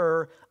chosen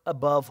her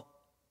above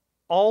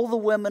all the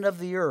women of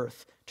the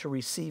earth to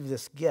receive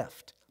this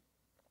gift.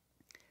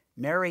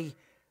 Mary,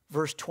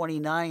 verse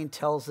 29,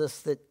 tells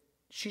us that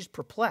she's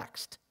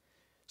perplexed.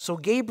 So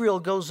Gabriel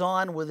goes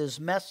on with his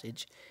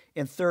message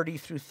in 30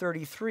 through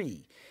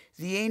 33.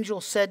 The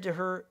angel said to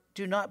her,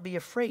 "Do not be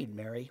afraid,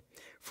 Mary,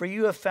 for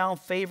you have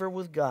found favor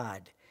with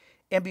God.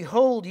 And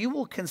behold, you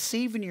will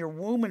conceive in your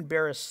womb and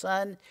bear a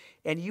son,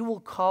 and you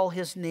will call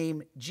his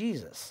name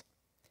Jesus.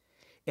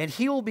 And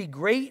he will be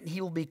great, and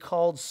he will be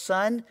called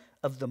Son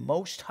of the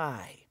Most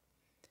High.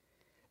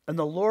 And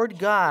the Lord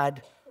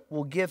God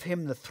will give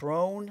him the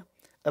throne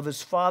of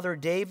his father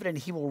David, and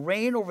he will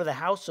reign over the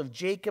house of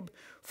Jacob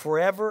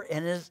forever,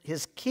 and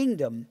his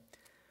kingdom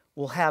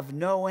will have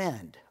no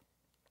end."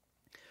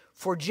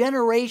 For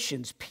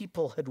generations,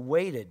 people had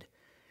waited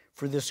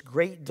for this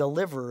great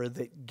deliverer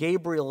that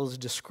Gabriel is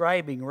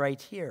describing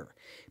right here.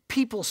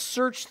 People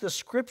searched the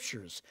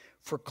scriptures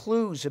for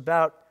clues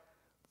about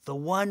the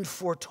one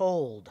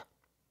foretold,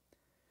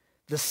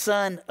 the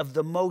Son of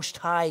the Most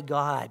High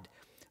God,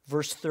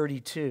 verse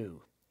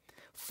 32.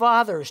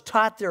 Fathers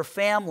taught their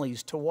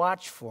families to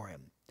watch for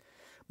him.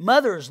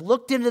 Mothers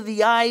looked into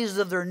the eyes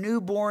of their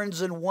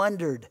newborns and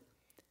wondered,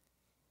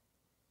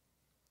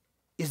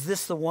 "Is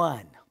this the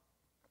one?"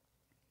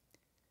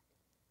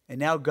 And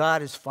now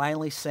God is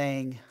finally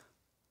saying,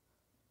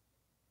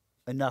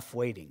 enough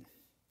waiting.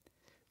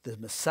 The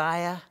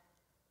Messiah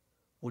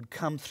would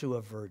come through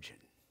a virgin.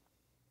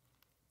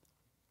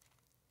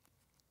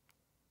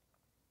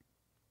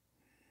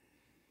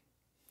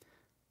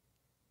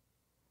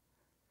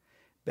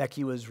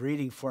 Becky was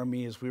reading for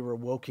me as we were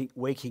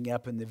waking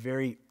up in the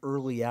very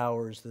early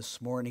hours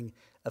this morning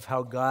of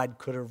how God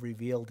could have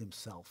revealed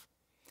himself.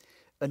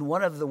 And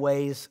one of the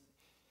ways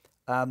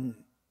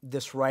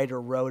this writer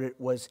wrote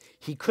it was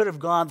he could have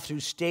gone through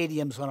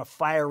stadiums on a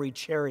fiery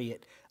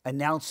chariot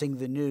announcing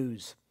the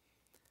news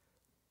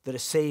that a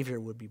Savior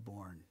would be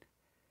born.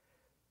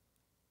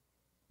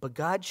 But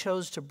God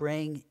chose to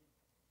bring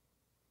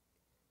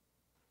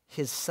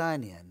his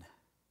Son in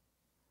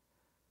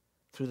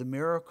through the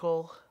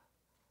miracle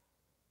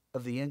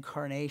of the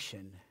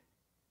incarnation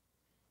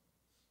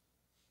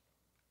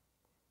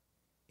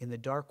in the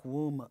dark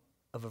womb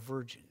of a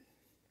virgin.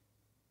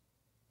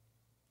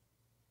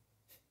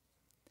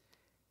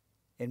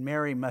 And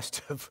Mary must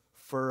have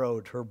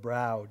furrowed her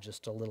brow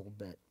just a little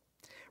bit.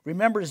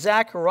 Remember,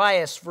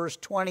 Zacharias, verse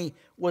 20,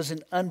 was an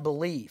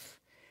unbelief.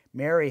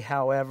 Mary,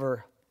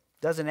 however,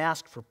 doesn't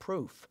ask for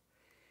proof.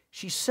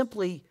 She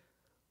simply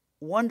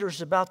wonders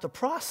about the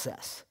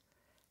process.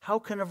 How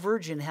can a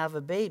virgin have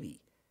a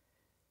baby?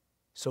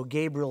 So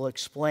Gabriel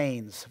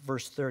explains,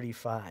 verse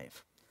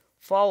 35.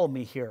 Follow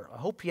me here. I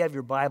hope you have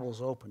your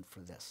Bibles open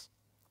for this.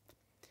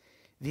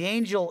 The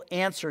angel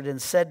answered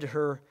and said to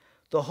her,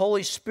 "The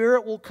Holy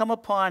Spirit will come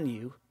upon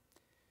you."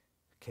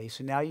 Okay,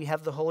 so now you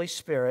have the Holy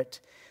Spirit.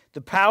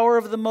 "The power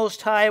of the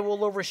Most High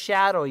will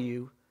overshadow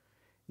you."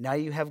 Now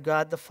you have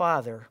God the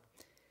Father.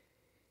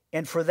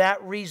 "And for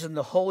that reason,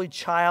 the Holy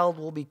Child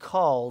will be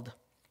called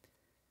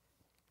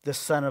the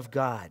Son of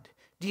God.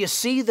 Do you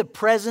see the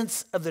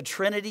presence of the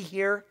Trinity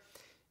here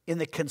in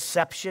the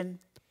conception?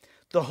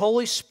 The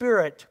Holy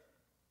Spirit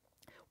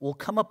will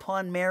come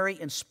upon Mary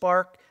and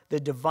spark the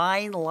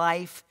divine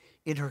life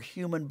in her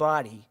human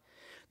body.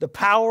 The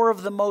power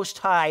of the Most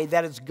High,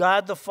 that is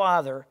God the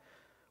Father,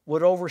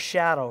 would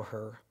overshadow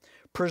her,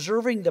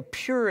 preserving the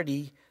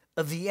purity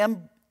of the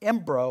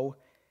embryo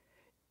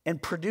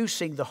and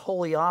producing the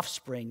holy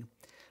offspring.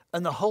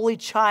 And the holy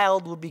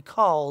child would be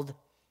called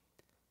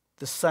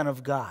the Son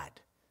of God.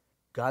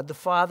 God the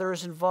Father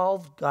is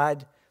involved,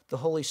 God the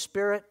Holy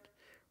Spirit,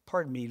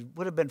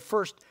 would have been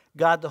first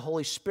God the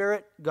Holy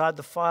Spirit, God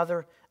the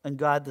Father, and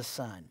God the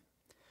Son.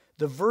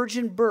 The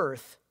virgin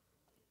birth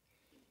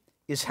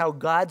is how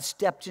God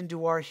stepped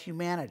into our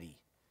humanity.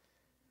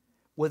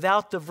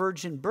 Without the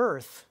virgin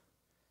birth,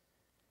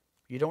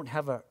 you don't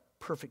have a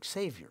perfect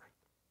Savior.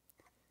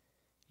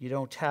 You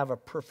don't have a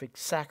perfect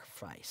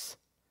sacrifice.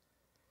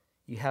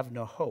 You have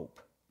no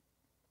hope.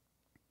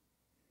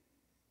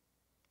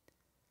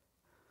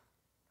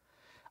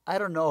 I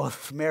don't know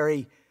if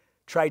Mary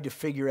tried to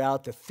figure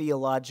out the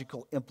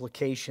theological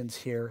implications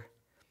here,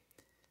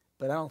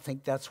 but I don't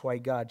think that's why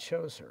God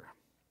chose her.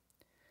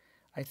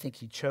 I think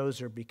he chose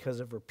her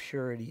because of her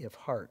purity of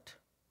heart.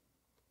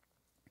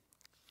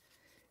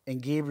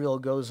 And Gabriel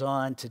goes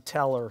on to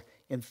tell her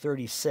in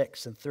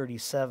 36 and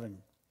 37,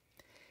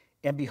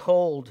 and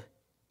behold,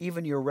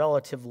 even your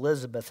relative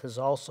Elizabeth has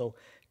also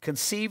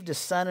conceived a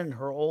son in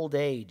her old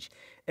age,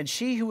 and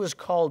she who was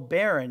called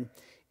barren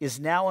is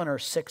now in her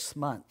 6th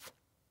month.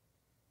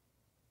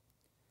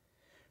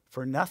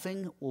 For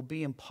nothing will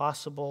be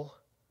impossible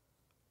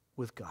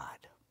with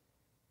God.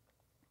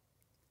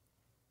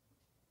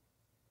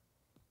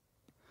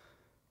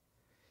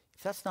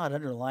 If that's not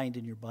underlined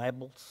in your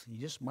Bibles, you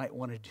just might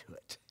want to do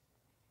it.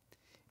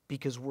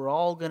 Because we're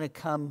all going to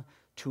come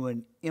to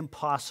an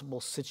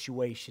impossible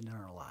situation in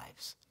our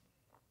lives.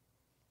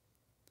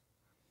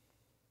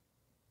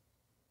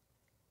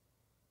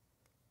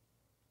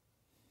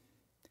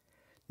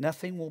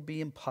 Nothing will be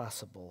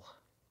impossible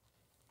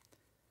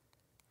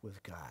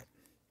with God.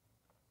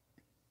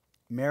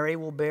 Mary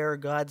will bear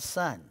God's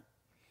son.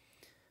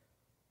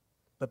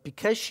 But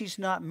because she's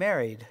not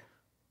married,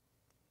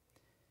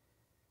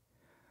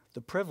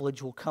 the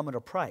privilege will come at a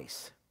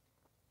price.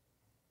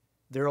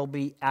 There will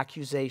be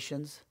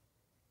accusations,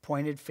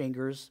 pointed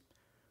fingers,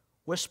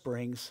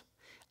 whisperings.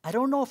 I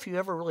don't know if you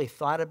ever really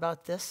thought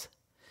about this,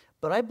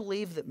 but I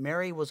believe that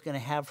Mary was going to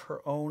have her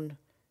own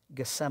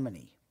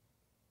Gethsemane.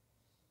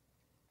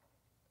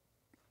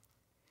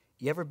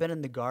 You ever been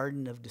in the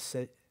garden of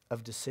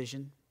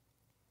decision?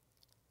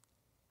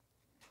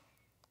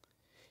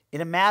 In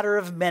a matter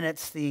of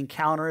minutes, the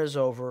encounter is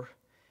over.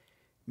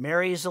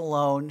 Mary is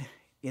alone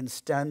in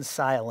stunned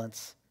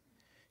silence.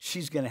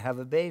 She's going to have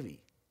a baby.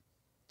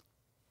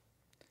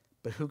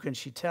 But who can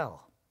she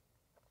tell?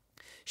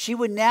 She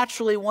would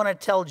naturally want to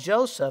tell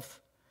Joseph.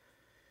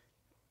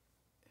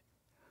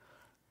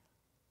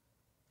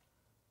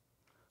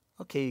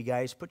 Okay, you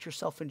guys, put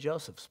yourself in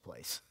Joseph's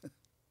place.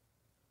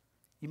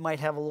 You might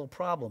have a little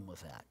problem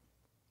with that.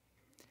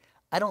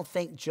 I don't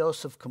think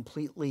Joseph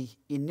completely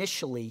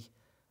initially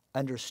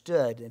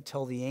understood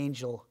until the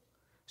angel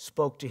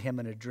spoke to him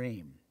in a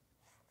dream.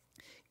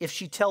 If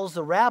she tells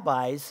the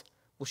rabbis,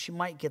 well, she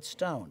might get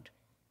stoned.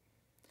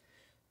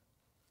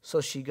 So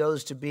she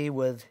goes to be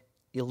with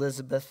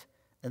Elizabeth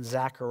and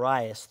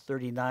Zacharias,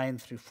 39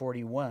 through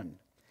 41.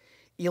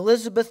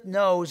 Elizabeth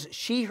knows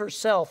she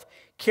herself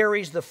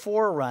carries the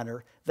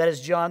forerunner, that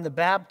is John the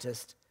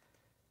Baptist.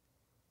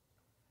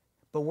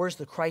 But where's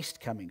the Christ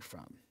coming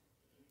from?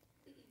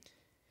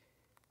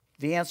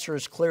 The answer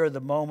is clear the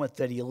moment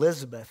that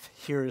Elizabeth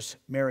hears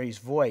Mary's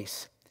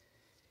voice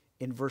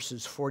in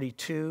verses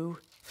 42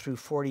 through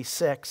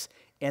 46.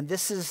 And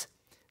this is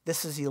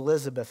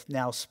Elizabeth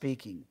now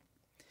speaking.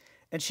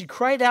 And she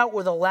cried out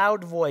with a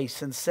loud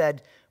voice and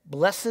said,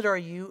 "Blessed are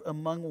you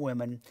among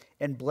women,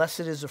 and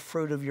blessed is the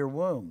fruit of your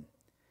womb.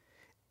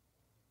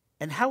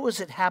 And how has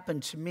it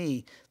happened to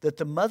me that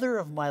the mother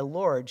of my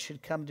Lord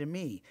should come to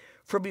me?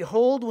 For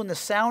behold, when the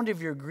sound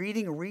of your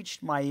greeting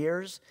reached my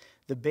ears,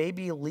 the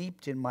baby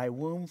leaped in my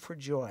womb for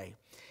joy.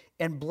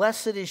 And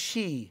blessed is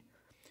she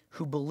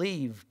who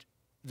believed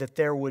that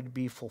there would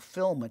be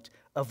fulfillment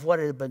of what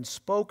had been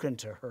spoken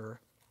to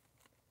her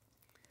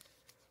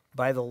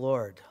by the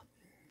Lord."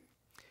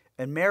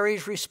 And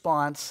Mary's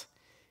response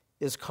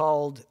is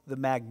called the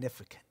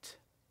Magnificat.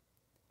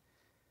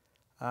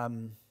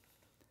 I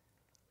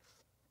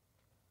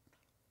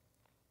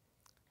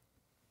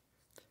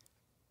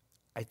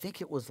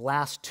think it was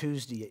last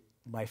Tuesday,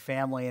 my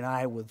family and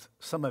I, with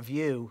some of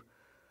you,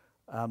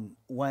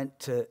 went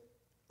to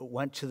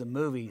the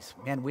movies.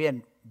 Man, we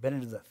hadn't been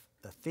into the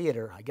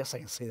theater. I guess I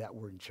can say that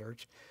word in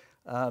church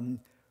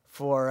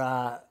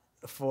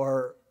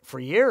for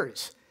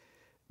years.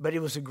 But it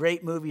was a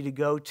great movie to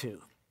go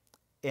to,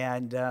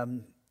 and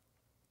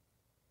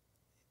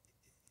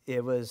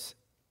it was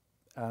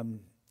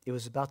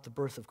about the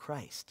birth of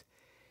Christ,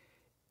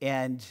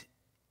 and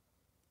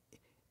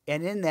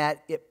in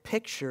that it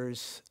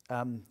pictures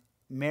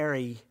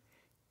Mary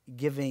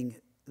giving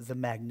the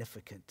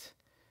Magnificat,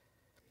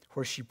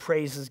 where she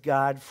praises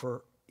God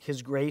for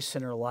his grace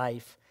in her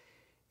life,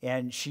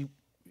 and she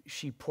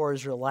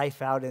pours her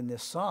life out in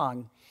this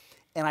song.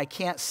 And I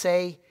can't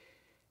say,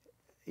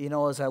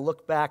 as I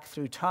look back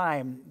through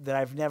time, that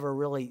I've never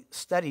really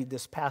studied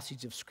this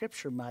passage of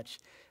Scripture much,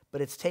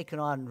 but it's taken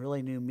on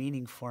really new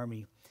meaning for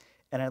me.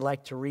 And I'd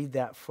like to read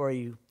that for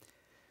you.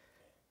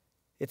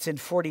 It's in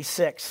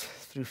 46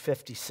 through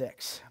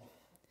 56.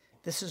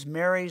 This is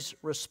Mary's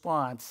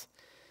response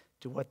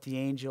to what the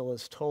angel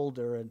has told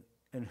her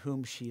and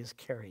whom she is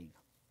carrying.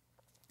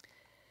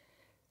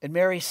 And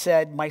Mary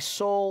said, "My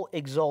soul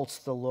exalts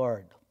the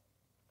Lord,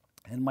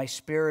 and my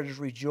spirit is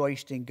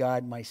rejoiced in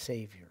God my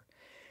Savior.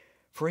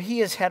 For he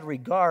has had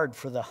regard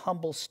for the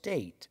humble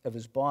state of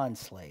his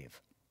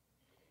bondslave.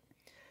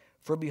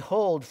 For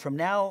behold, from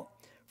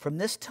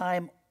this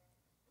time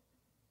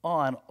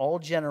on, all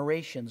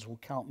generations will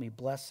count me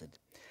blessed.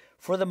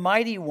 For the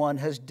Mighty One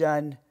has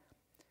done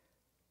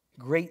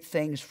great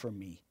things for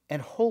me,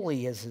 and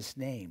holy is his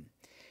name.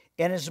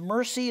 And his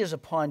mercy is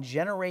upon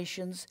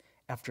generations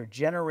after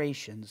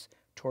generations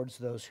towards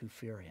those who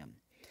fear him.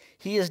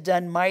 He has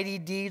done mighty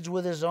deeds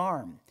with his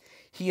arm.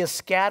 He has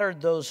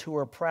scattered those who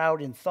are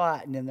proud in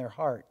thought and in their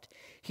heart.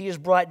 He has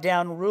brought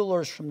down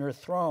rulers from their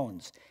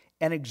thrones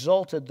and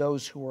exalted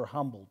those who were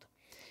humbled.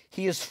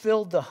 He has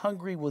filled the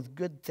hungry with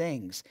good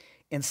things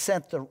and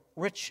sent away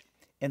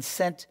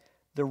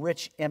the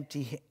rich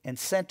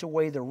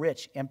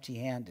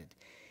empty-handed.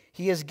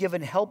 He has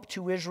given help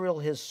to Israel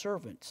his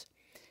servants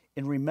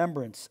in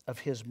remembrance of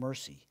his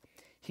mercy.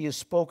 He has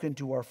spoken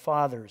to our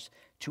fathers,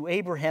 to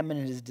Abraham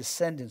and his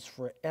descendants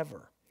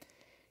forever."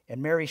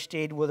 And Mary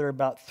stayed with her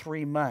about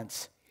 3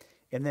 months,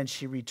 and then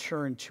she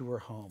returned to her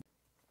home.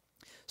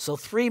 So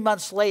 3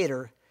 months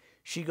later,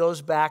 she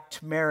goes back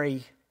to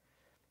marry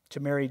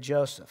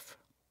Joseph.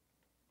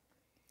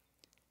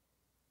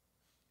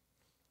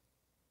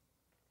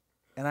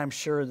 And I'm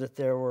sure that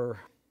there were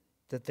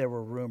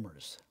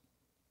rumors.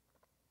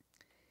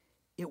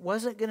 It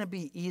wasn't going to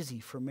be easy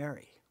for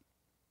Mary.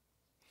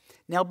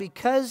 Now,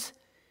 because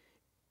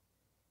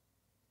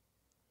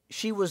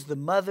she was the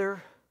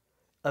mother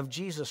of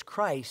Jesus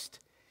Christ,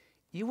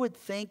 you would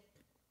think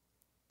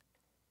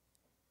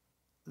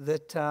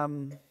that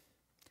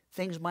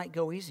things might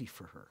go easy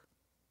for her.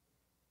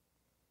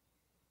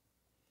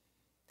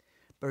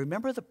 But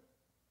remember the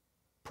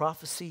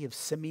prophecy of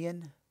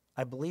Simeon?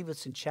 I believe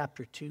it's in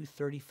chapter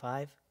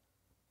 2:35.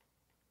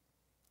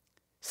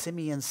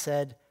 Simeon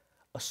said,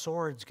 "A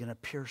sword's going to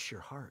pierce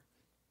your heart."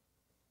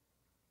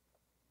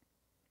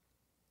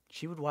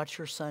 She would watch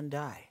her son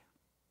die.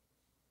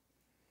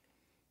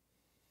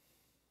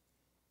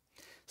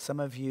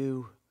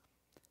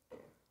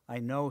 I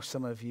know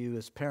some of you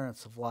as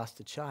parents have lost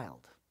a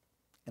child,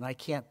 and I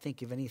can't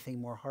think of anything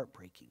more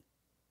heartbreaking.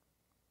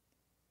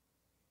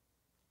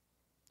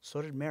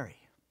 So did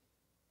Mary.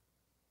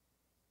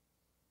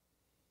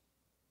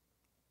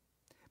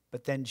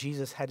 But then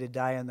Jesus had to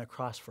die on the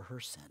cross for her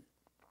sin,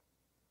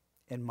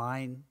 and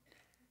mine,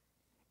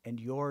 and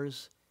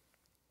yours,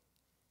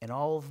 and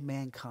all of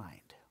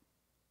mankind.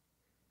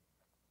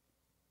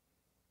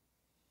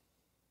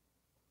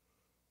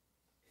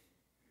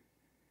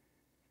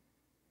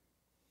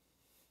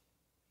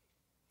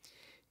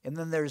 And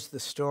then there's the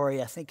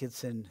story, I think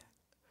it's in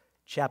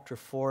chapter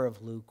 4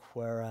 of Luke,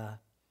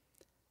 where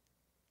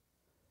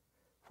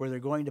they're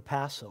going to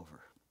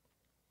Passover,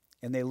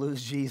 and they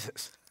lose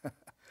Jesus.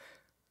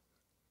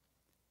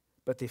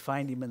 But they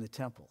find him in the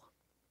temple.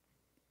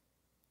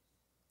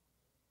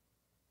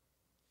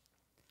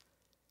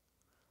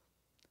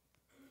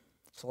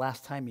 It's the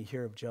last time you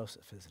hear of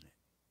Joseph, isn't it?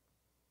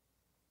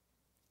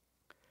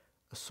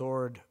 A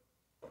sword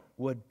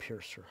would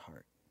pierce her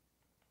heart.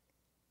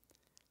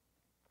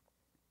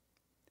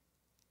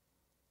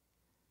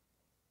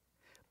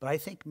 But I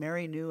think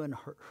Mary knew in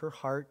her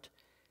heart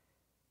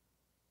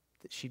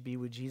that she'd be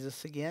with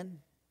Jesus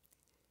again,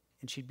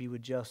 and she'd be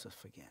with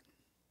Joseph again.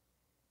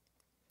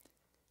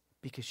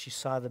 Because she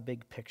saw the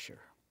big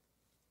picture.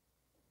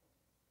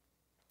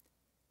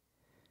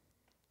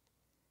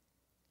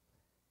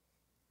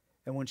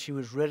 And when she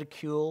was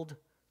ridiculed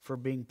for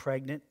being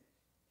pregnant,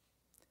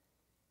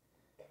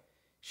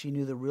 she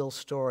knew the real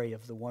story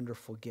of the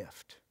wonderful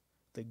gift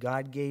that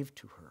God gave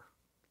to her.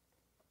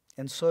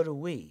 And so do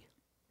we.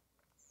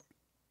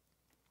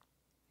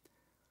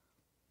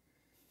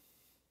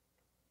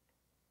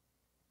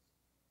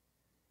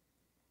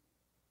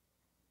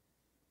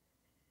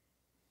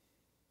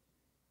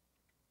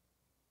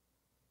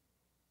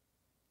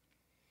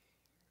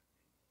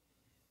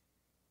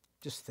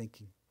 Just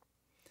thinking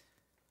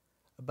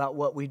about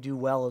what we do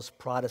well as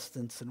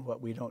Protestants and what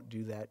we don't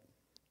do that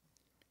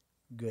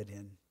good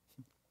in.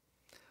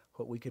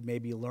 What we could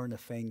maybe learn a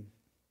thing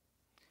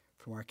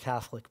from our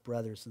Catholic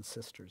brothers and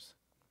sisters.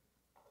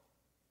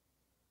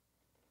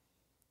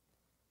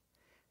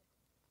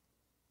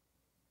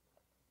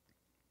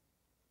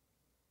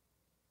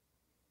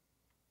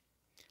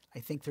 I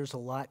think there's a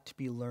lot to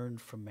be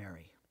learned from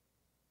Mary.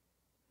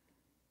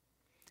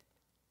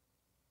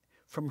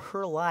 From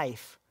her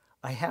life,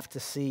 I have to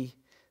see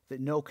that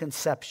no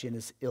conception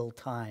is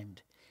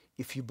ill-timed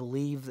if you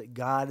believe that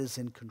God is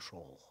in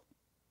control.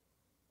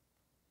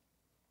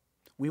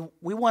 We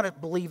want to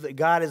believe that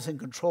God is in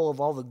control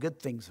of all the good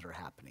things that are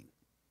happening.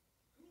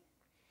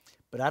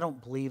 But I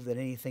don't believe that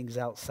anything's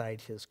outside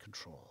his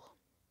control.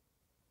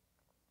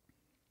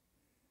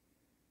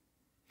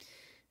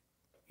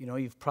 You know,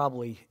 you've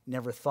probably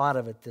never thought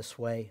of it this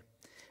way,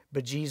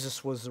 but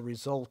Jesus was the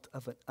result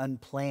of an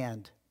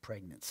unplanned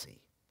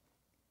pregnancy.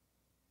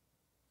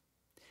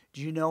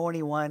 Do you know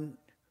anyone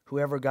who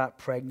ever got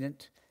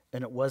pregnant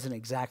and it wasn't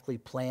exactly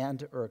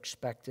planned or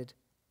expected?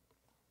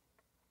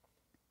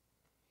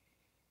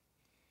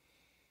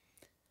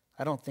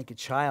 I don't think a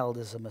child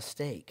is a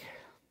mistake.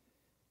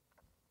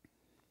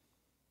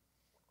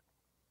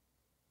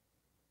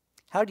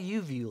 How do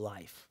you view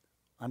life?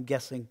 I'm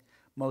guessing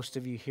most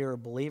of you here are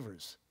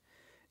believers.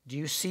 Do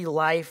you see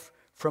life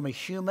from a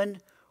human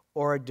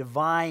or a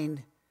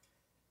divine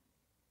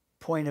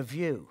point of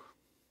view?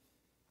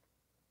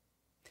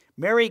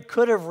 Mary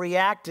could have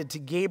reacted to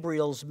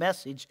Gabriel's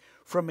message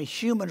from a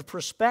human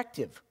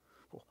perspective.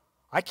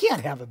 I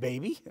can't have a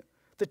baby.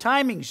 The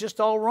timing's just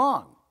all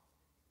wrong.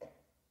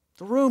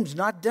 The room's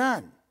not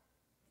done.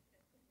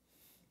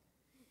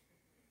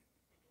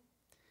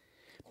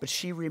 But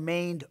she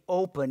remained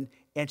open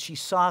and she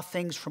saw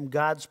things from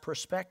God's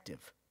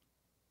perspective.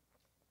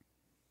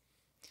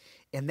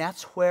 And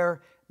that's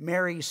where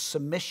Mary's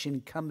submission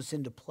comes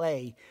into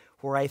play,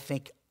 where I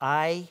think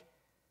I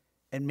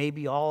and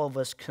maybe all of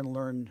us can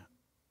learn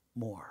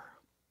more.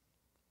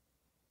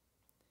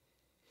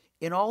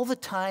 In all the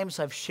times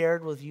I've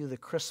shared with you the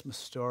Christmas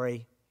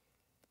story,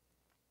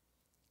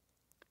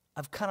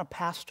 I've kind of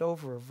passed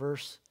over a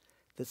verse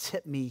that's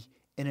hit me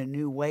in a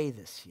new way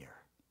this year.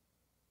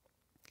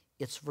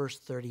 It's verse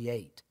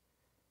 38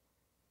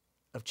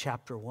 of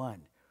chapter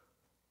 1,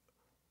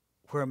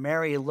 where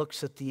Mary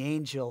looks at the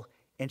angel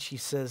and she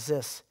says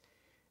this,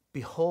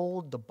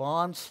 "Behold, the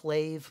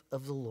bondslave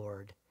of the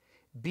Lord,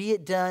 be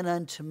it done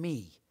unto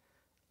me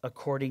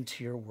according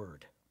to your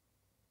word."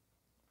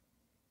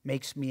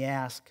 Makes me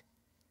ask,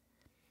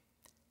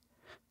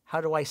 how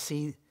do I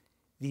see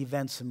the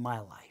events in my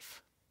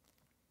life?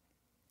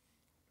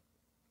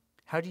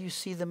 How do you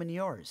see them in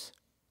yours?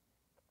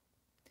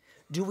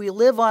 Do we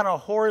live on a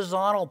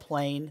horizontal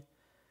plane,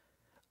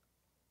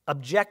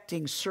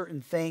 objecting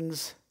certain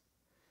things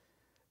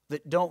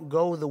that don't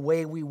go the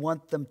way we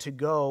want them to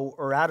go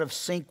or out of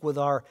sync with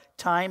our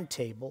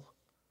timetable?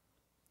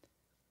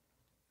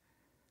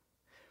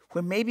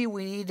 When maybe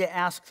we need to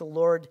ask the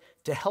Lord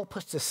to help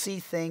us to see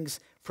things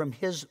from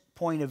his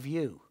point of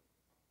view,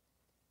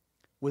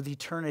 with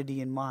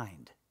eternity in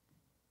mind.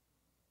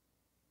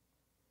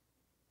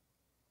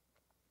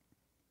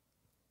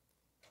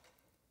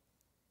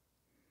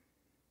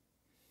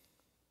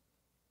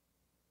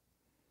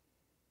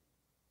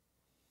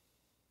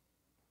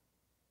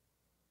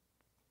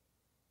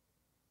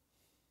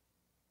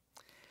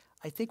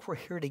 I think we're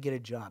here to get a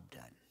job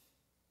done.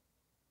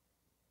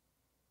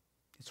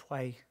 It's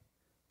why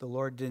the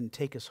Lord didn't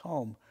take us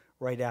home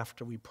right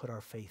after we put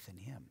our faith in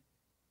him.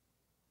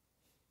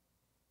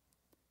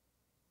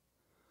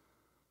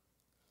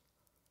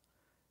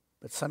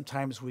 But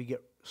sometimes we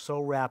get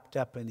so wrapped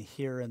up in the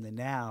here and the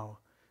now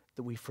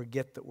that we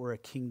forget that we're a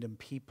kingdom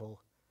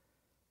people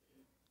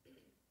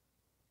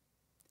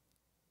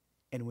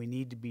and we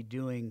need to be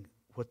doing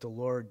what the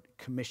Lord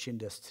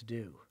commissioned us to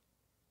do.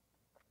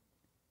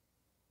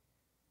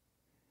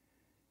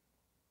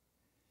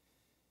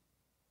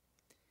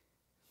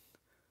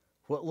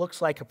 What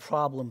looks like a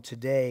problem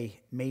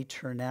today may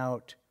turn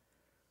out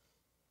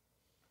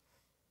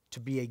to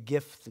be a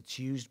gift that's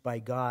used by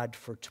God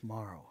for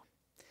tomorrow.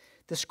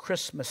 This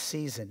Christmas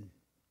season,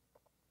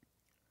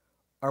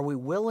 are we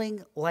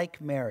willing,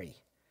 like Mary,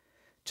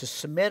 to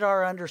submit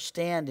our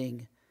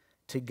understanding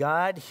to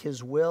God,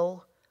 his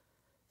will,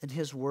 and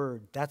his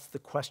word? That's the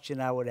question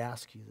I would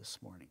ask you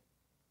this morning.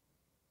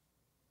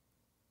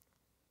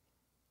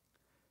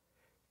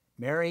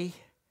 Mary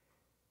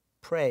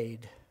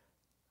prayed,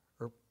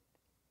 or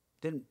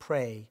didn't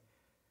pray,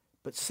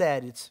 but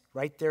said, it's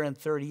right there in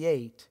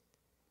 38,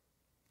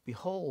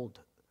 "Behold,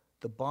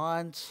 the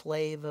bond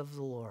slave of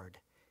the Lord,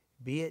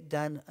 be it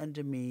done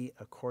unto me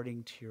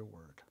according to your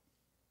word."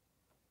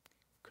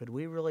 Could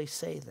we really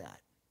say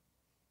that?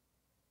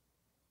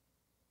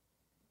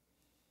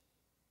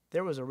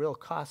 There was a real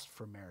cost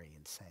for Mary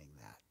in saying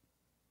that.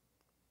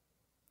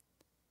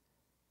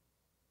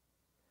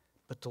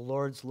 But the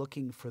Lord's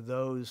looking for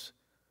those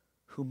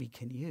whom he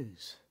can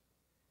use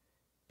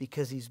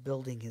because he's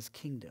building his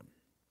kingdom.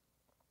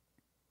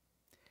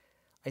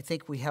 I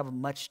think we have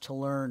much to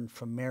learn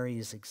from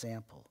Mary's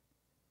example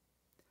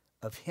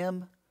of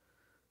him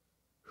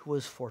who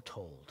was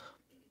foretold.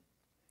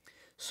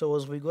 So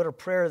as we go to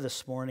prayer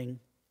this morning,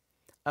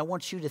 I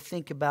want you to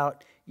think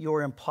about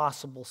your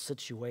impossible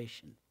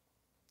situation.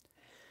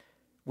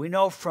 We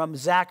know from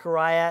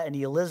Zechariah and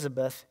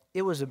Elizabeth,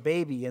 it was a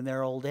baby in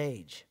their old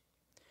age.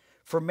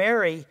 For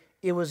Mary,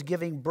 it was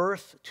giving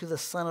birth to the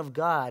Son of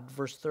God,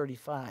 verse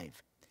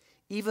 35,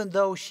 even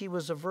though she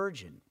was a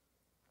virgin.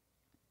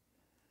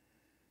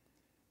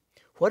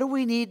 What do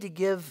we need to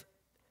give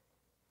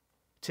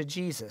to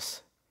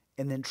Jesus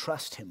and then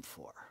trust him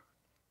for?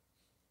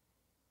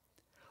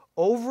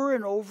 Over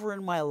and over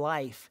in my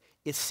life,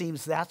 it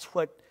seems that's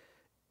what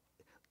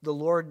the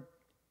Lord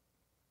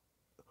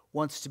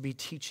wants to be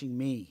teaching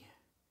me.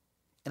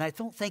 And I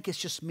don't think it's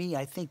just me.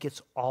 I think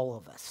it's all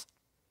of us.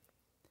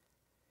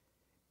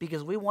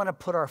 Because we want to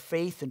put our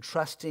faith and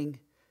trust in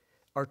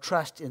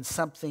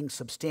something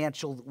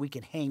substantial that we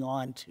can hang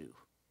on to.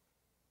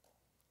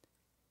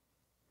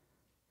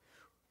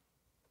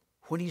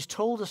 When he's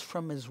told us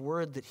from his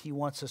word that he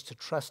wants us to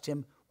trust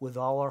him with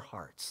all our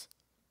hearts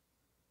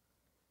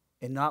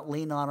and not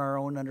lean on our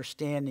own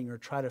understanding or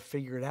try to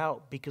figure it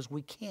out, because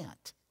we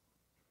can't.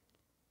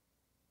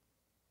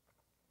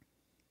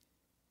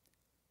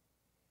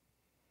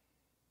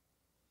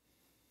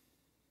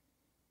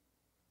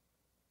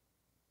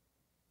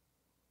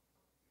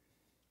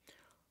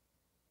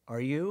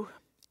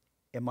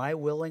 Am I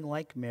willing,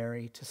 like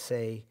Mary, to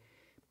say,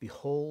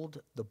 behold,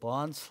 the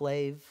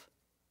bondslave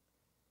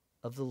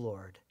of the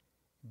Lord,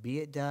 be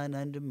it done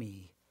unto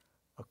me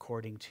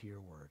according to your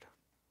word?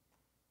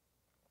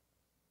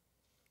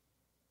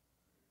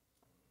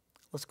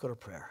 Let's go to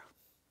prayer.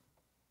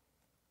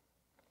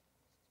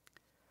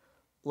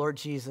 Lord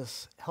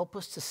Jesus, help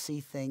us to see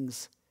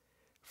things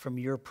from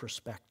your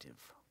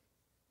perspective,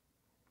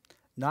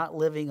 not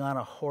living on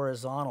a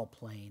horizontal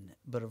plane,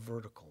 but a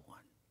vertical one.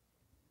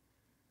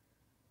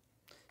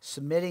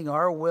 Submitting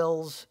our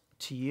wills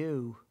to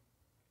you,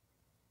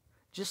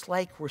 just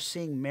like we're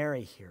seeing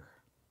Mary here.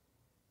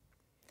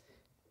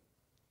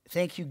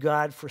 Thank you,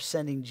 God, for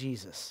sending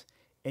Jesus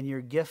and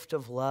your gift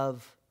of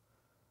love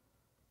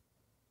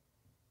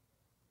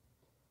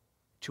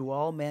to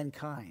all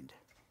mankind.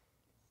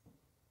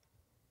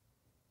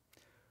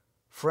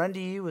 For unto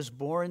you is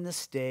born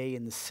this day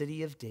in the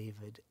city of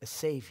David a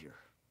Savior,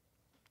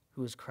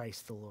 who is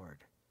Christ the Lord.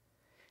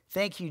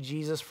 Thank you,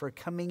 Jesus, for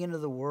coming into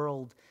the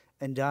world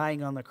and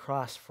dying on the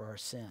cross for our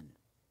sin.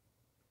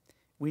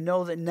 We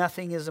know that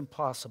nothing is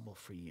impossible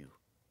for you.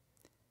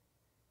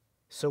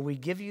 So we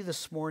give you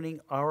this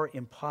morning our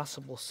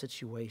impossible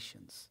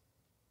situations.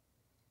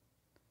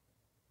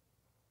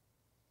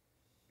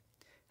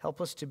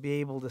 Help us to be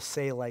able to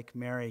say, like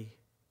Mary,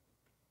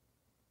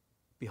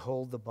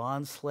 behold, the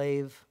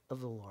bondslave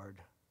of the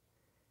Lord,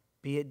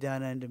 be it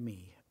done unto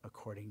me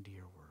according to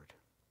your word.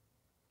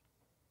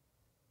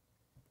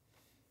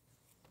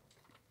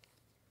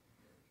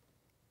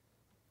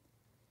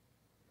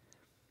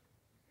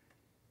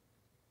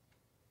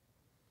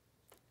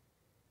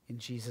 In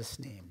Jesus'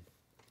 name,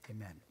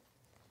 amen.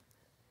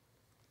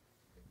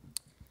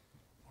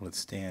 Let's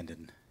stand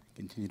and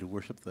continue to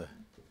worship the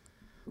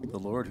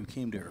Lord who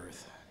came to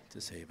earth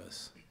to save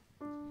us.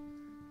 2,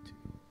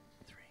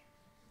 3,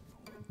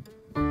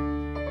 4.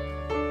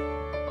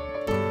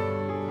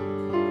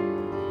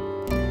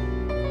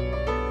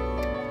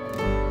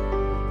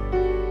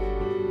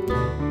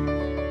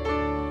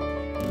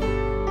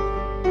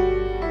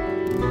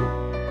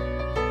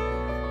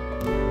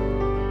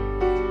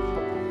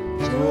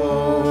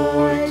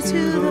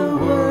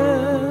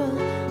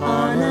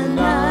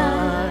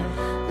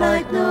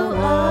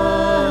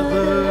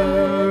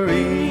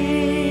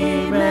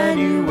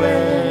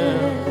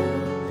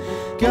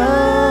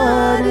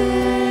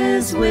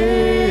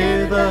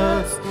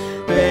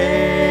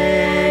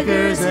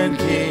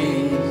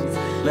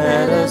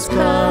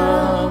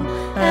 Come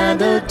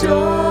and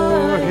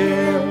adore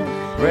him,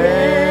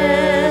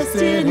 rest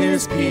in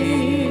his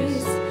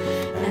peace,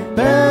 and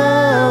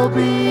bow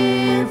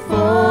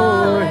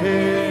before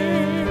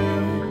him.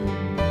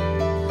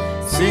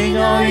 Sing,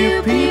 all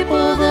you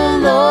people, the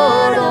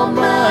Lord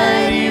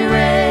Almighty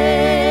reigns.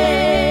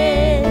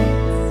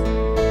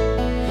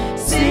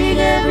 Sing,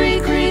 every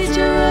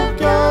creature of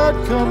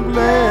God, come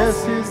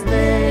bless his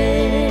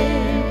name.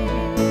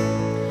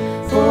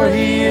 For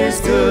he is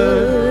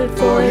good,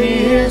 for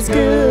he is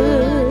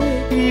good.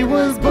 He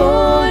was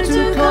born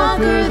to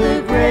conquer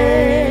the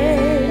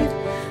grave,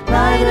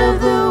 light of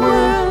the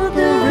world,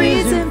 the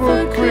reason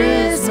for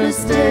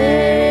Christmas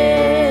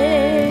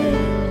Day.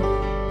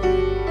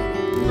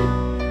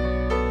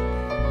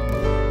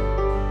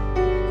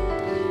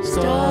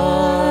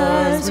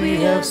 Stars we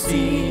have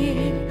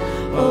seen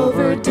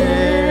over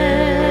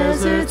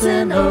deserts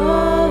and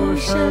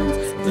oceans,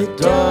 the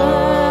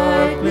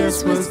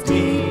darkness was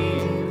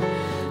deep,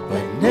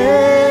 but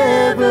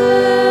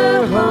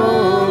never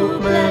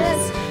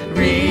hopeless.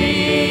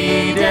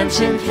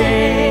 Redemption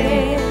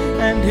came,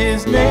 and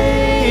his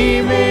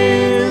name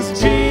is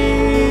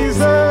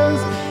Jesus.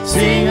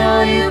 Sing,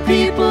 all you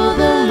people,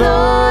 the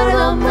Lord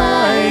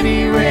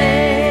Almighty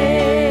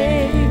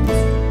reigns.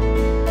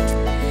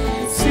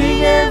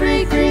 Sing,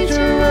 every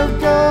creature of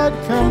God,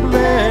 come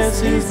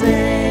bless his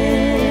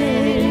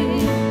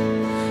name.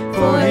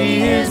 For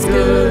he is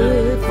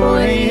good,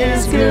 for he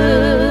is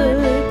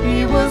good.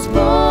 He was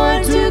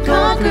born to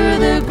conquer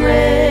the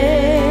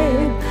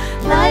grave,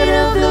 light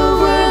of the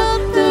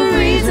world, the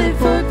reason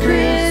for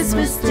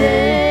Christmas Day.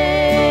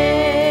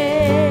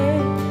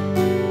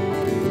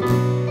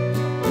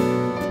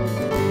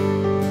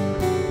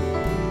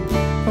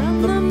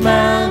 From the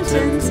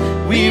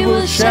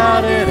will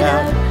shout it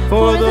out,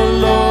 for the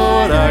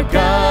Lord our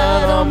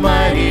God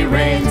Almighty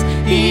reigns.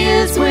 He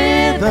is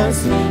with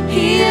us,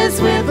 He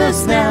is with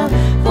us now,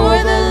 for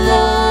the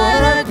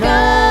Lord our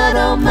God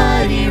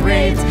Almighty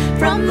reigns.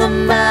 From the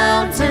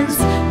mountains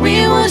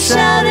we will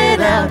shout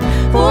it out,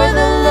 for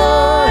the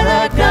Lord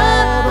our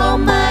God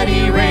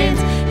Almighty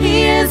reigns.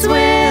 He is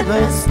with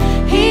us,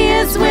 He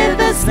is with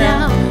us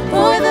now,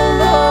 for the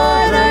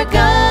Lord our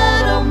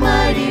God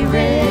Almighty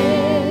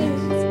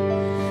reigns.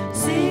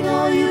 Sing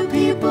all you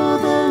people,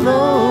 the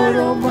Lord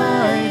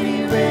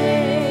Almighty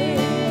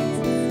reigns.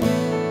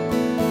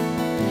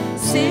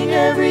 Sing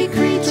every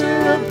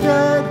creature of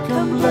God,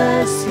 come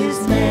bless His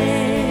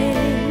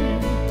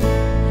name.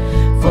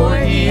 For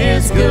He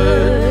is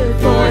good,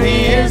 for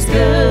He is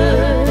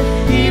good.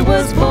 He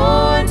was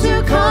born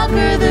to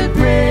conquer the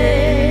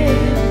grave.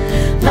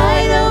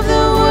 Light of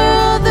the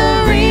world,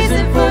 the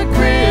reason for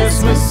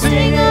Christmas.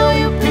 Sing all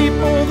you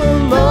people, the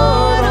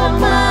Lord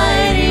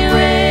Almighty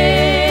reigns.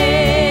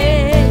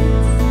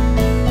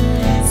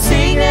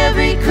 Sing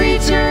every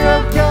creature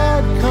of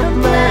God, come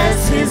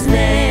bless His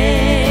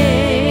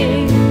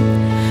name.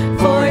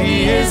 For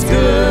He is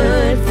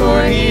good,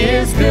 for He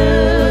is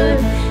good.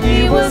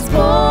 He was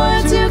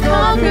born to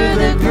conquer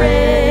the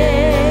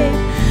grave.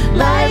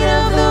 Light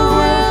of the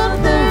world,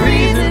 the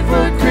reason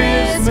for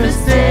Christmas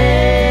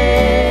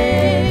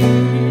Day.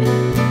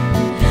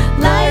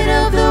 Light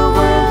of the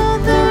world,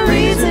 the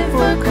reason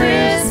for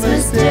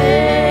Christmas Day.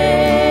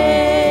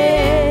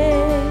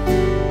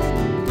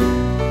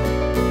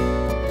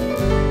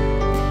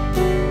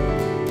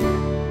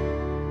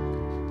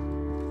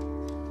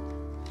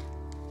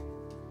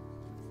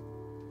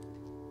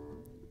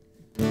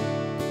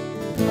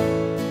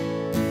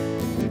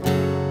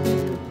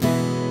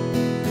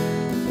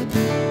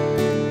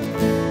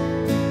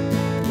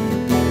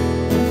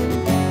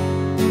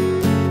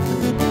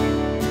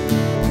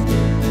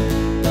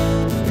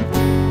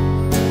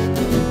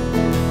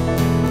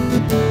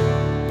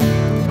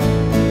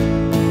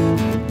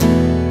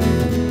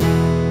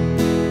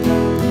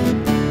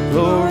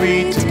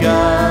 Glory to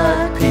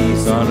God,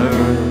 peace on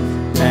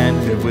earth,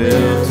 and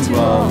goodwill to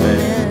all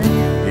men.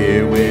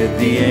 Here with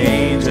the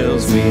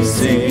angels we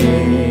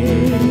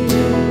sing.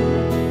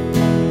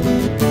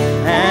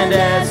 And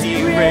as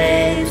He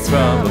reigns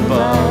from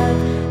above,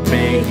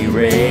 may He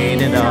reign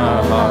in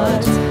our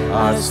hearts,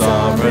 our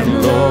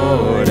sovereign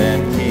Lord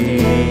and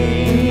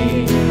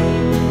King.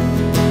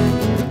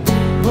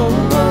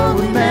 Oh, oh,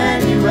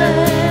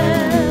 Emmanuel,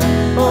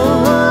 oh,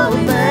 oh,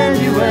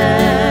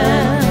 Emmanuel,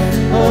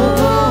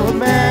 oh,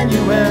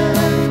 Emmanuel,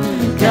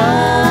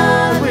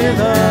 God with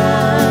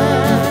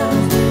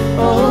us.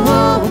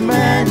 Oh,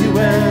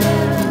 Emmanuel,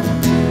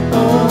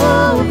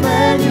 oh,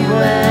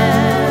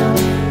 Emmanuel,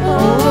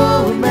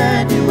 oh,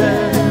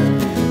 Emmanuel,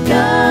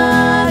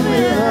 God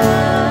with us.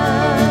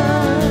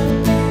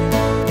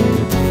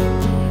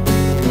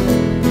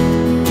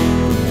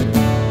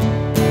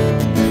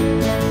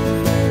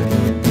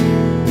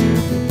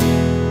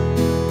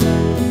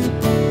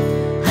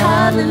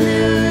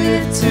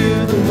 Hallelujah to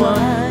the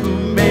one who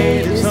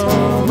made His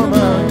home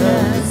among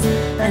us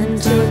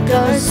and took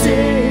our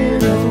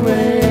sin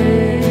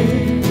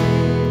away.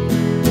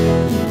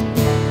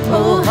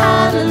 Oh,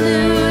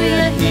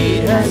 hallelujah, He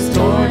has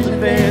torn the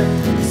veil,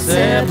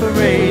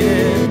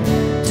 separated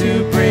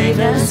to bring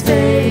us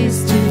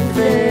face to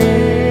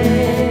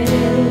face.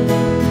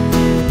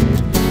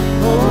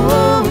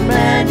 Oh,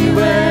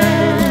 Emmanuel,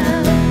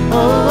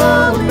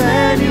 oh,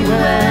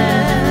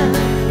 Emmanuel,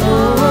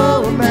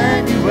 oh,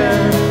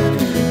 Emmanuel,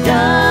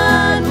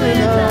 God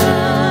with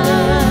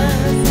us.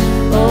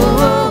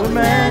 Oh,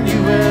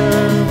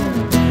 Emmanuel,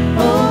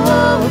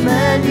 oh,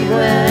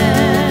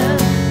 Emmanuel,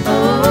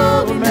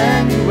 oh,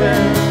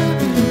 Emmanuel,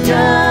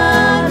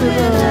 God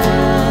with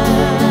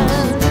us.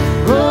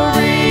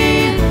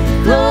 Glory,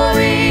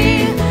 glory,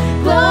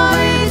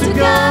 glory to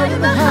God in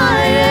the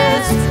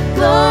highest.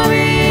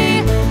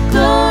 Glory,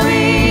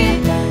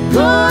 glory,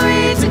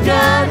 glory to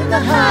God in the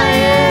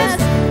highest.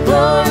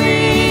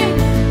 Glory,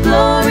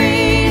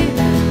 glory,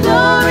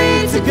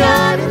 glory to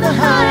God in the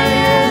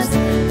highest.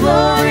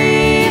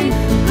 Glory,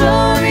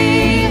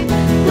 glory,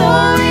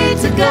 glory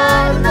to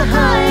God in the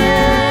highest.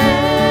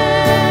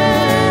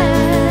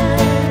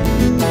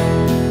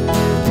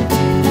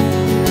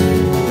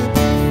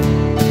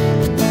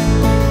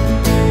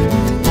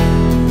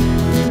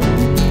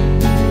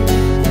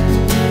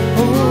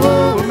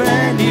 Oh,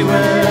 Emmanuel,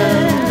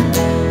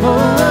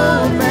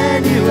 oh,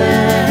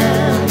 Emmanuel,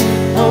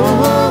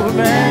 oh,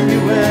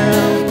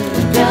 Emmanuel,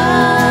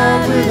 God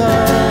with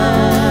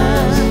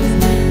us.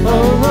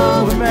 Oh,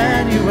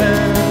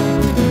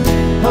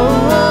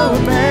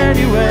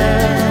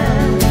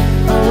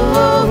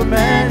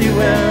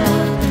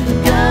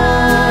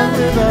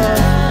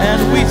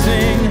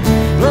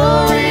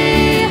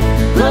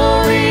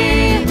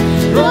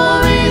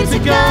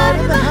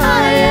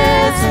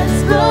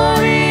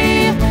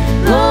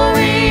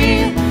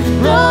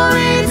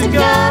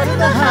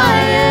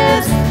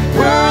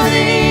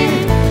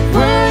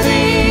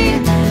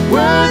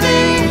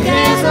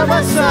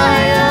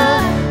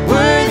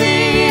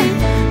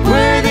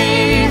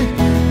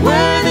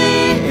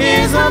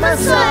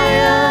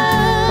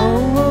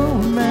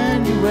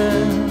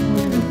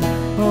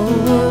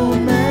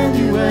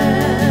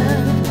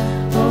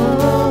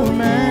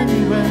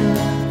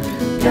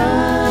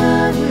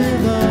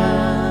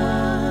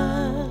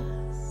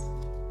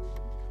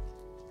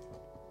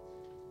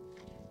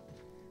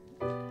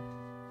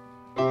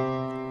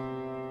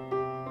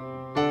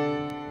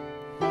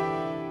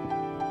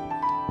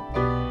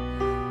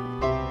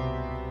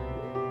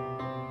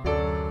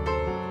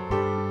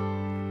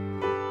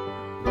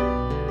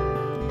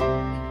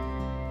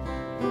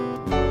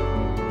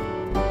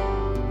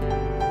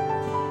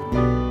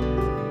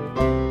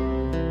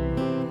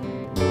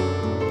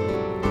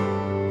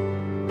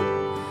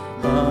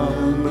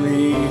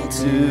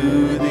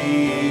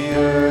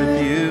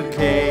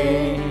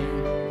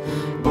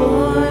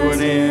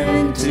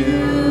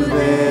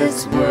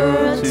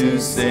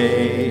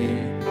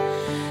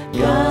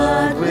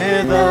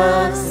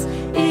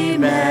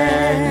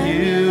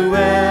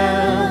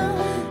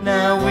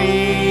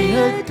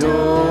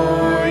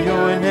 adore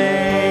your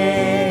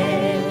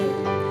name.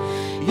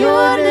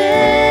 Your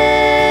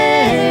name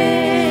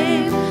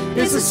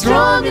is a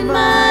strong and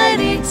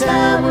mighty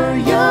tower.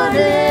 Your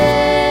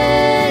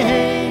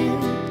name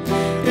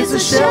is a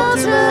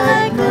shelter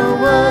like no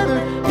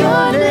other.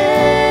 Your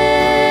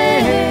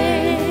name,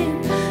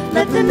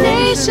 let the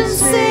nations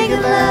sing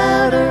it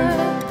louder.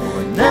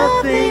 For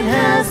nothing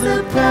has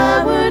the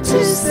power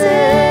to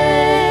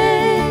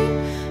save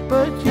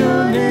but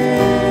your name.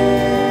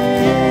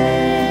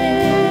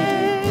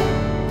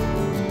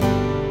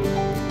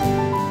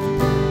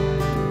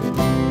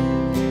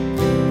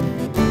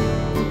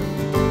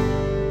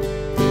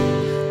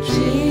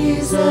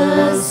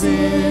 Jesus,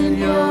 in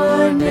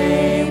your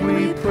name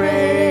we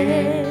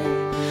pray.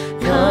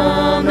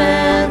 Come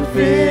and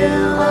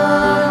fill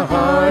our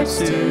hearts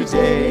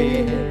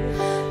today.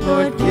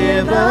 Lord,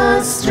 give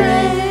us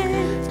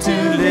strength to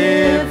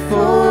live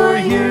for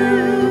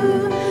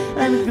you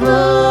and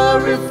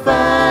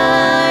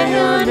glorify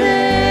your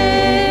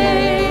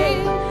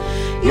name.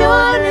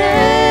 Your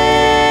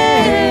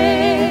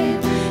name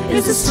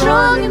is a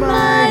strong and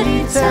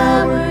mighty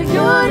tower.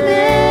 Your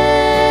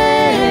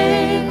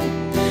name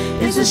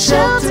is a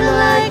shelter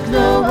like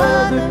no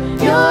other.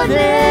 Your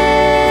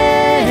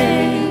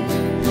name,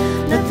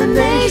 let the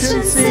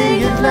nations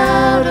sing it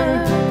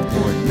louder.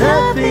 For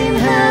nothing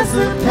has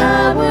the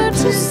power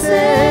to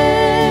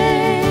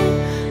save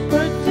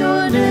but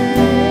your name.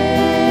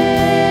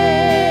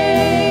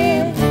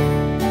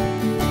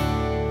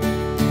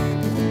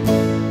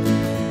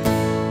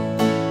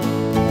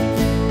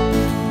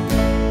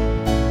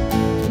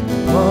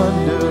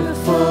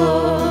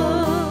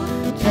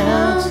 Wonderful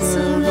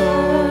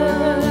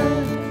Counselor,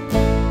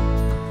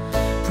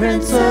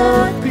 Prince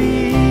of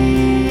Peace.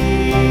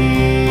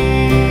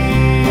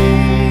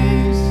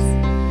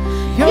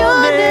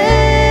 Your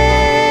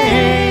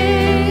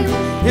name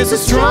is a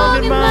strong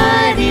and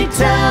mighty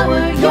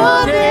tower.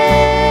 Your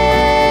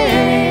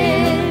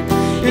name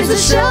is a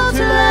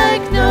shelter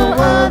like no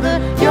other.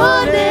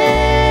 Your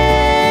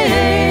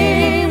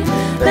name,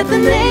 let the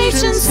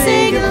nations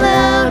sing it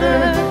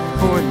louder.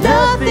 For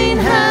nothing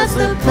has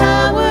the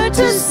power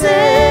to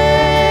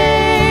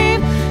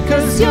save.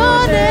 'Cause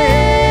your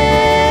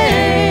name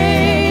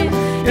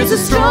is a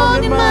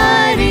strong and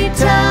mighty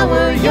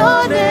tower.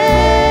 Your name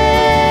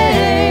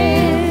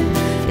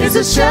is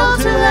a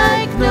shelter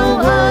like no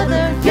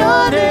other.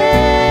 Your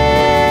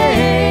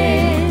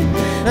name,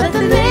 let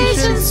the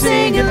nations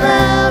sing it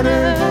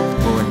louder.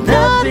 For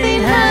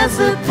nothing has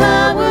the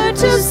power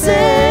to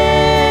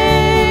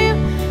save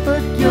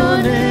but your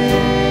name.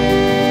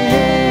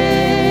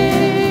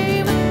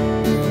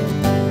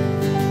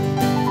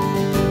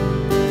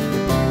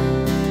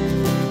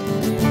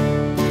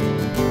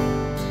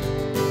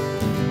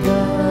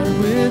 God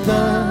with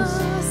us,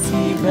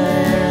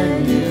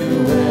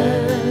 Emmanuel.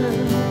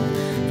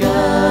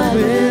 God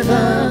with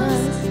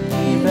us,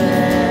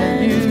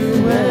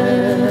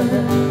 Emmanuel.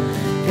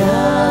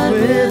 God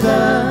with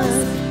us,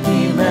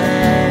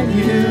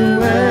 Emmanuel.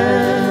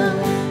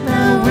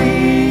 Now we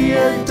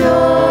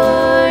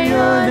adore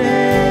your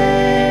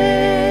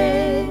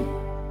name.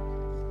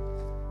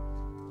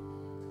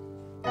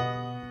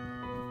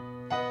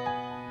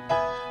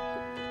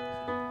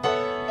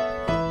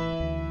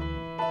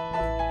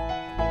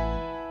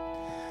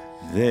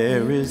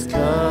 There is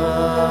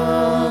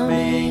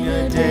coming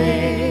a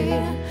day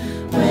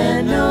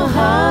when no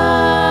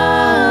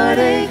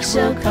heartache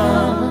shall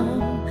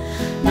come,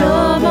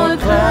 no more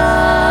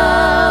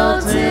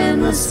clouds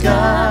in the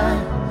sky,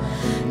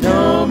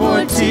 no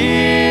more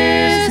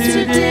tears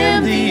to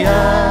dim the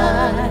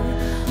eye.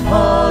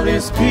 All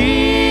is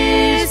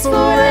peace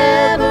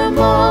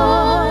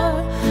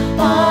forevermore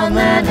on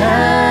that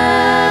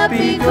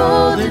happy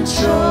golden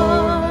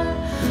shore.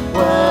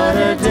 What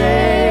a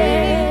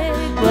day,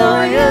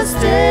 glorious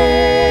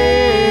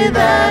day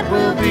that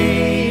will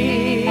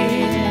be.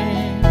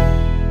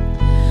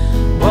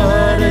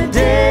 What a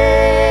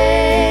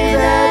day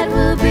that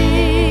will be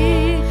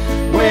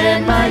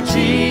when my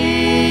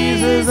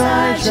Jesus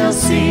I shall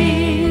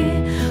see.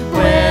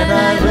 When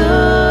I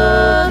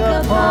look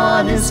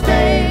upon his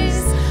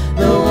face,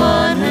 the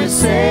one who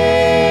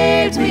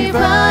saved me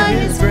by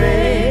his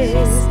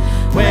grace.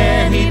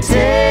 When he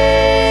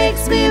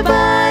takes me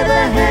by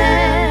the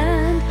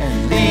hand and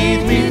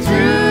leads me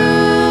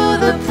through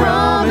the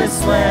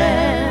promised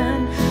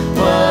land.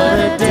 What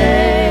a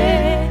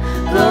day,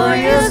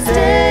 glorious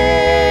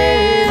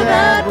day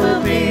that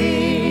will be.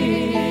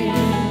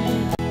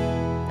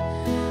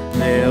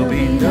 There'll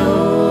be no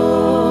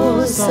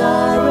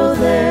sorrow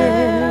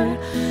there,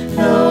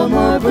 no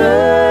more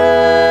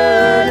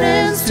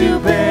burdens to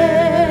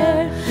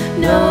bear,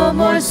 no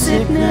more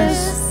sickness,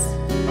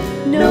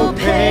 no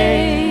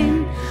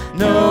pain,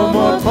 no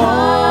more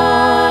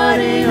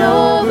parting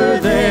over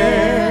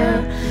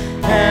there.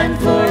 And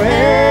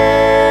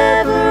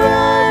forever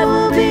I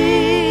will be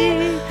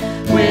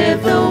with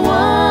the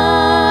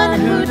one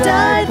who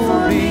died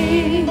for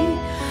me.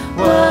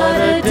 What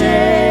a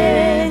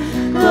day,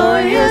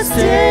 glorious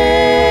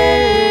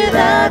day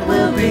that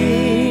will be.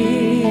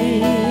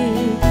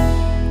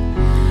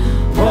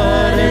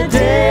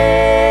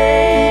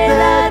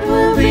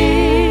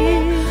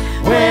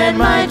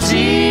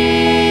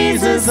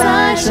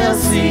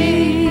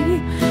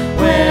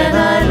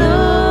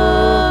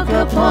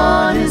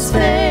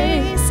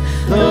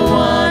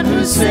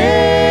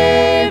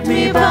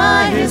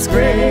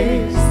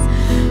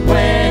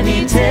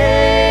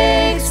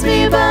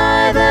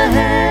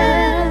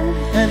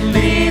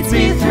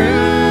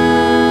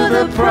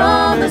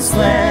 promised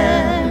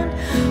land.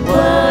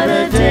 What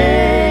a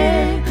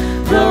day,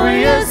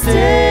 glorious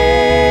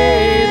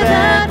day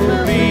that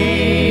will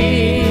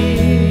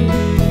be.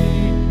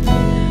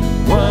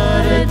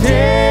 What a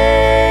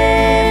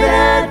day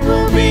that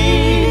will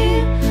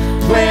be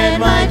when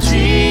my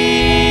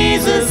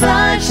Jesus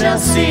I shall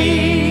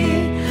see.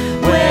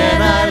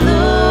 When I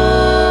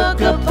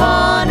look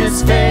upon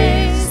his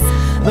face,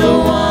 the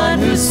one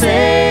who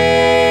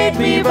saved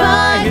me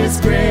by his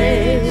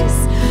grace.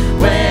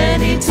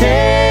 When he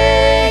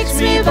takes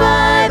me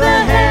by the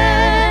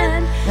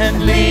hand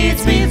and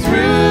leads me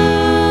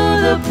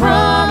through the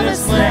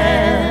promised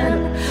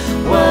land.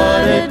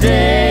 What a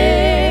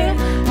day,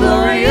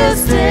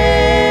 glorious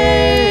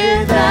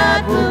day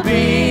that will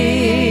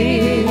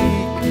be.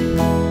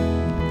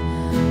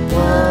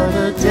 What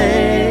a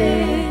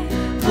day,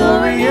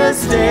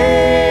 glorious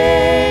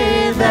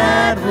day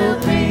that will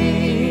be.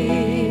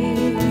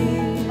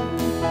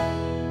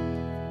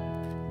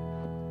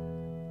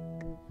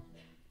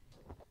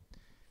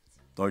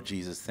 Lord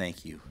Jesus,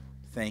 thank you.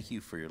 Thank you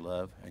for your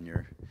love and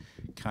your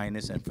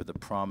kindness and for the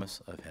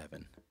promise of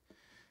heaven.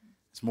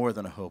 It's more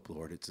than a hope,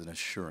 Lord. It's an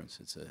assurance.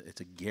 It's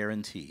a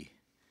guarantee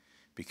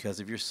because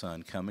of your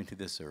Son coming to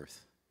this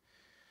earth,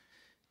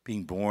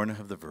 being born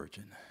of the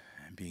Virgin,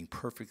 and being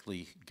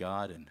perfectly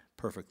God and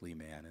perfectly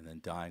man, and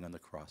then dying on the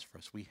cross for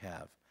us. We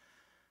have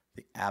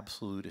the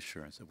absolute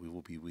assurance that we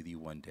will be with you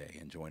one day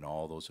and join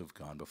all those who have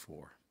gone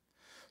before.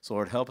 So,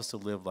 Lord, help us to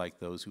live like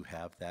those who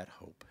have that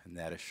hope and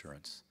that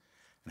assurance.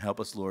 And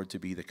help us, Lord, to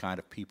be the kind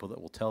of people that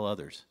will tell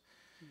others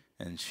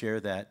and share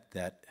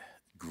that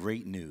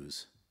great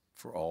news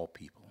for all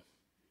people.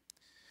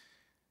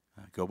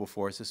 Go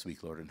before us this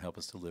week, Lord, and help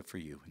us to live for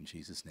you. In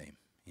Jesus' name,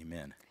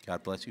 amen.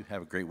 God bless you.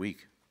 Have a great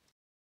week.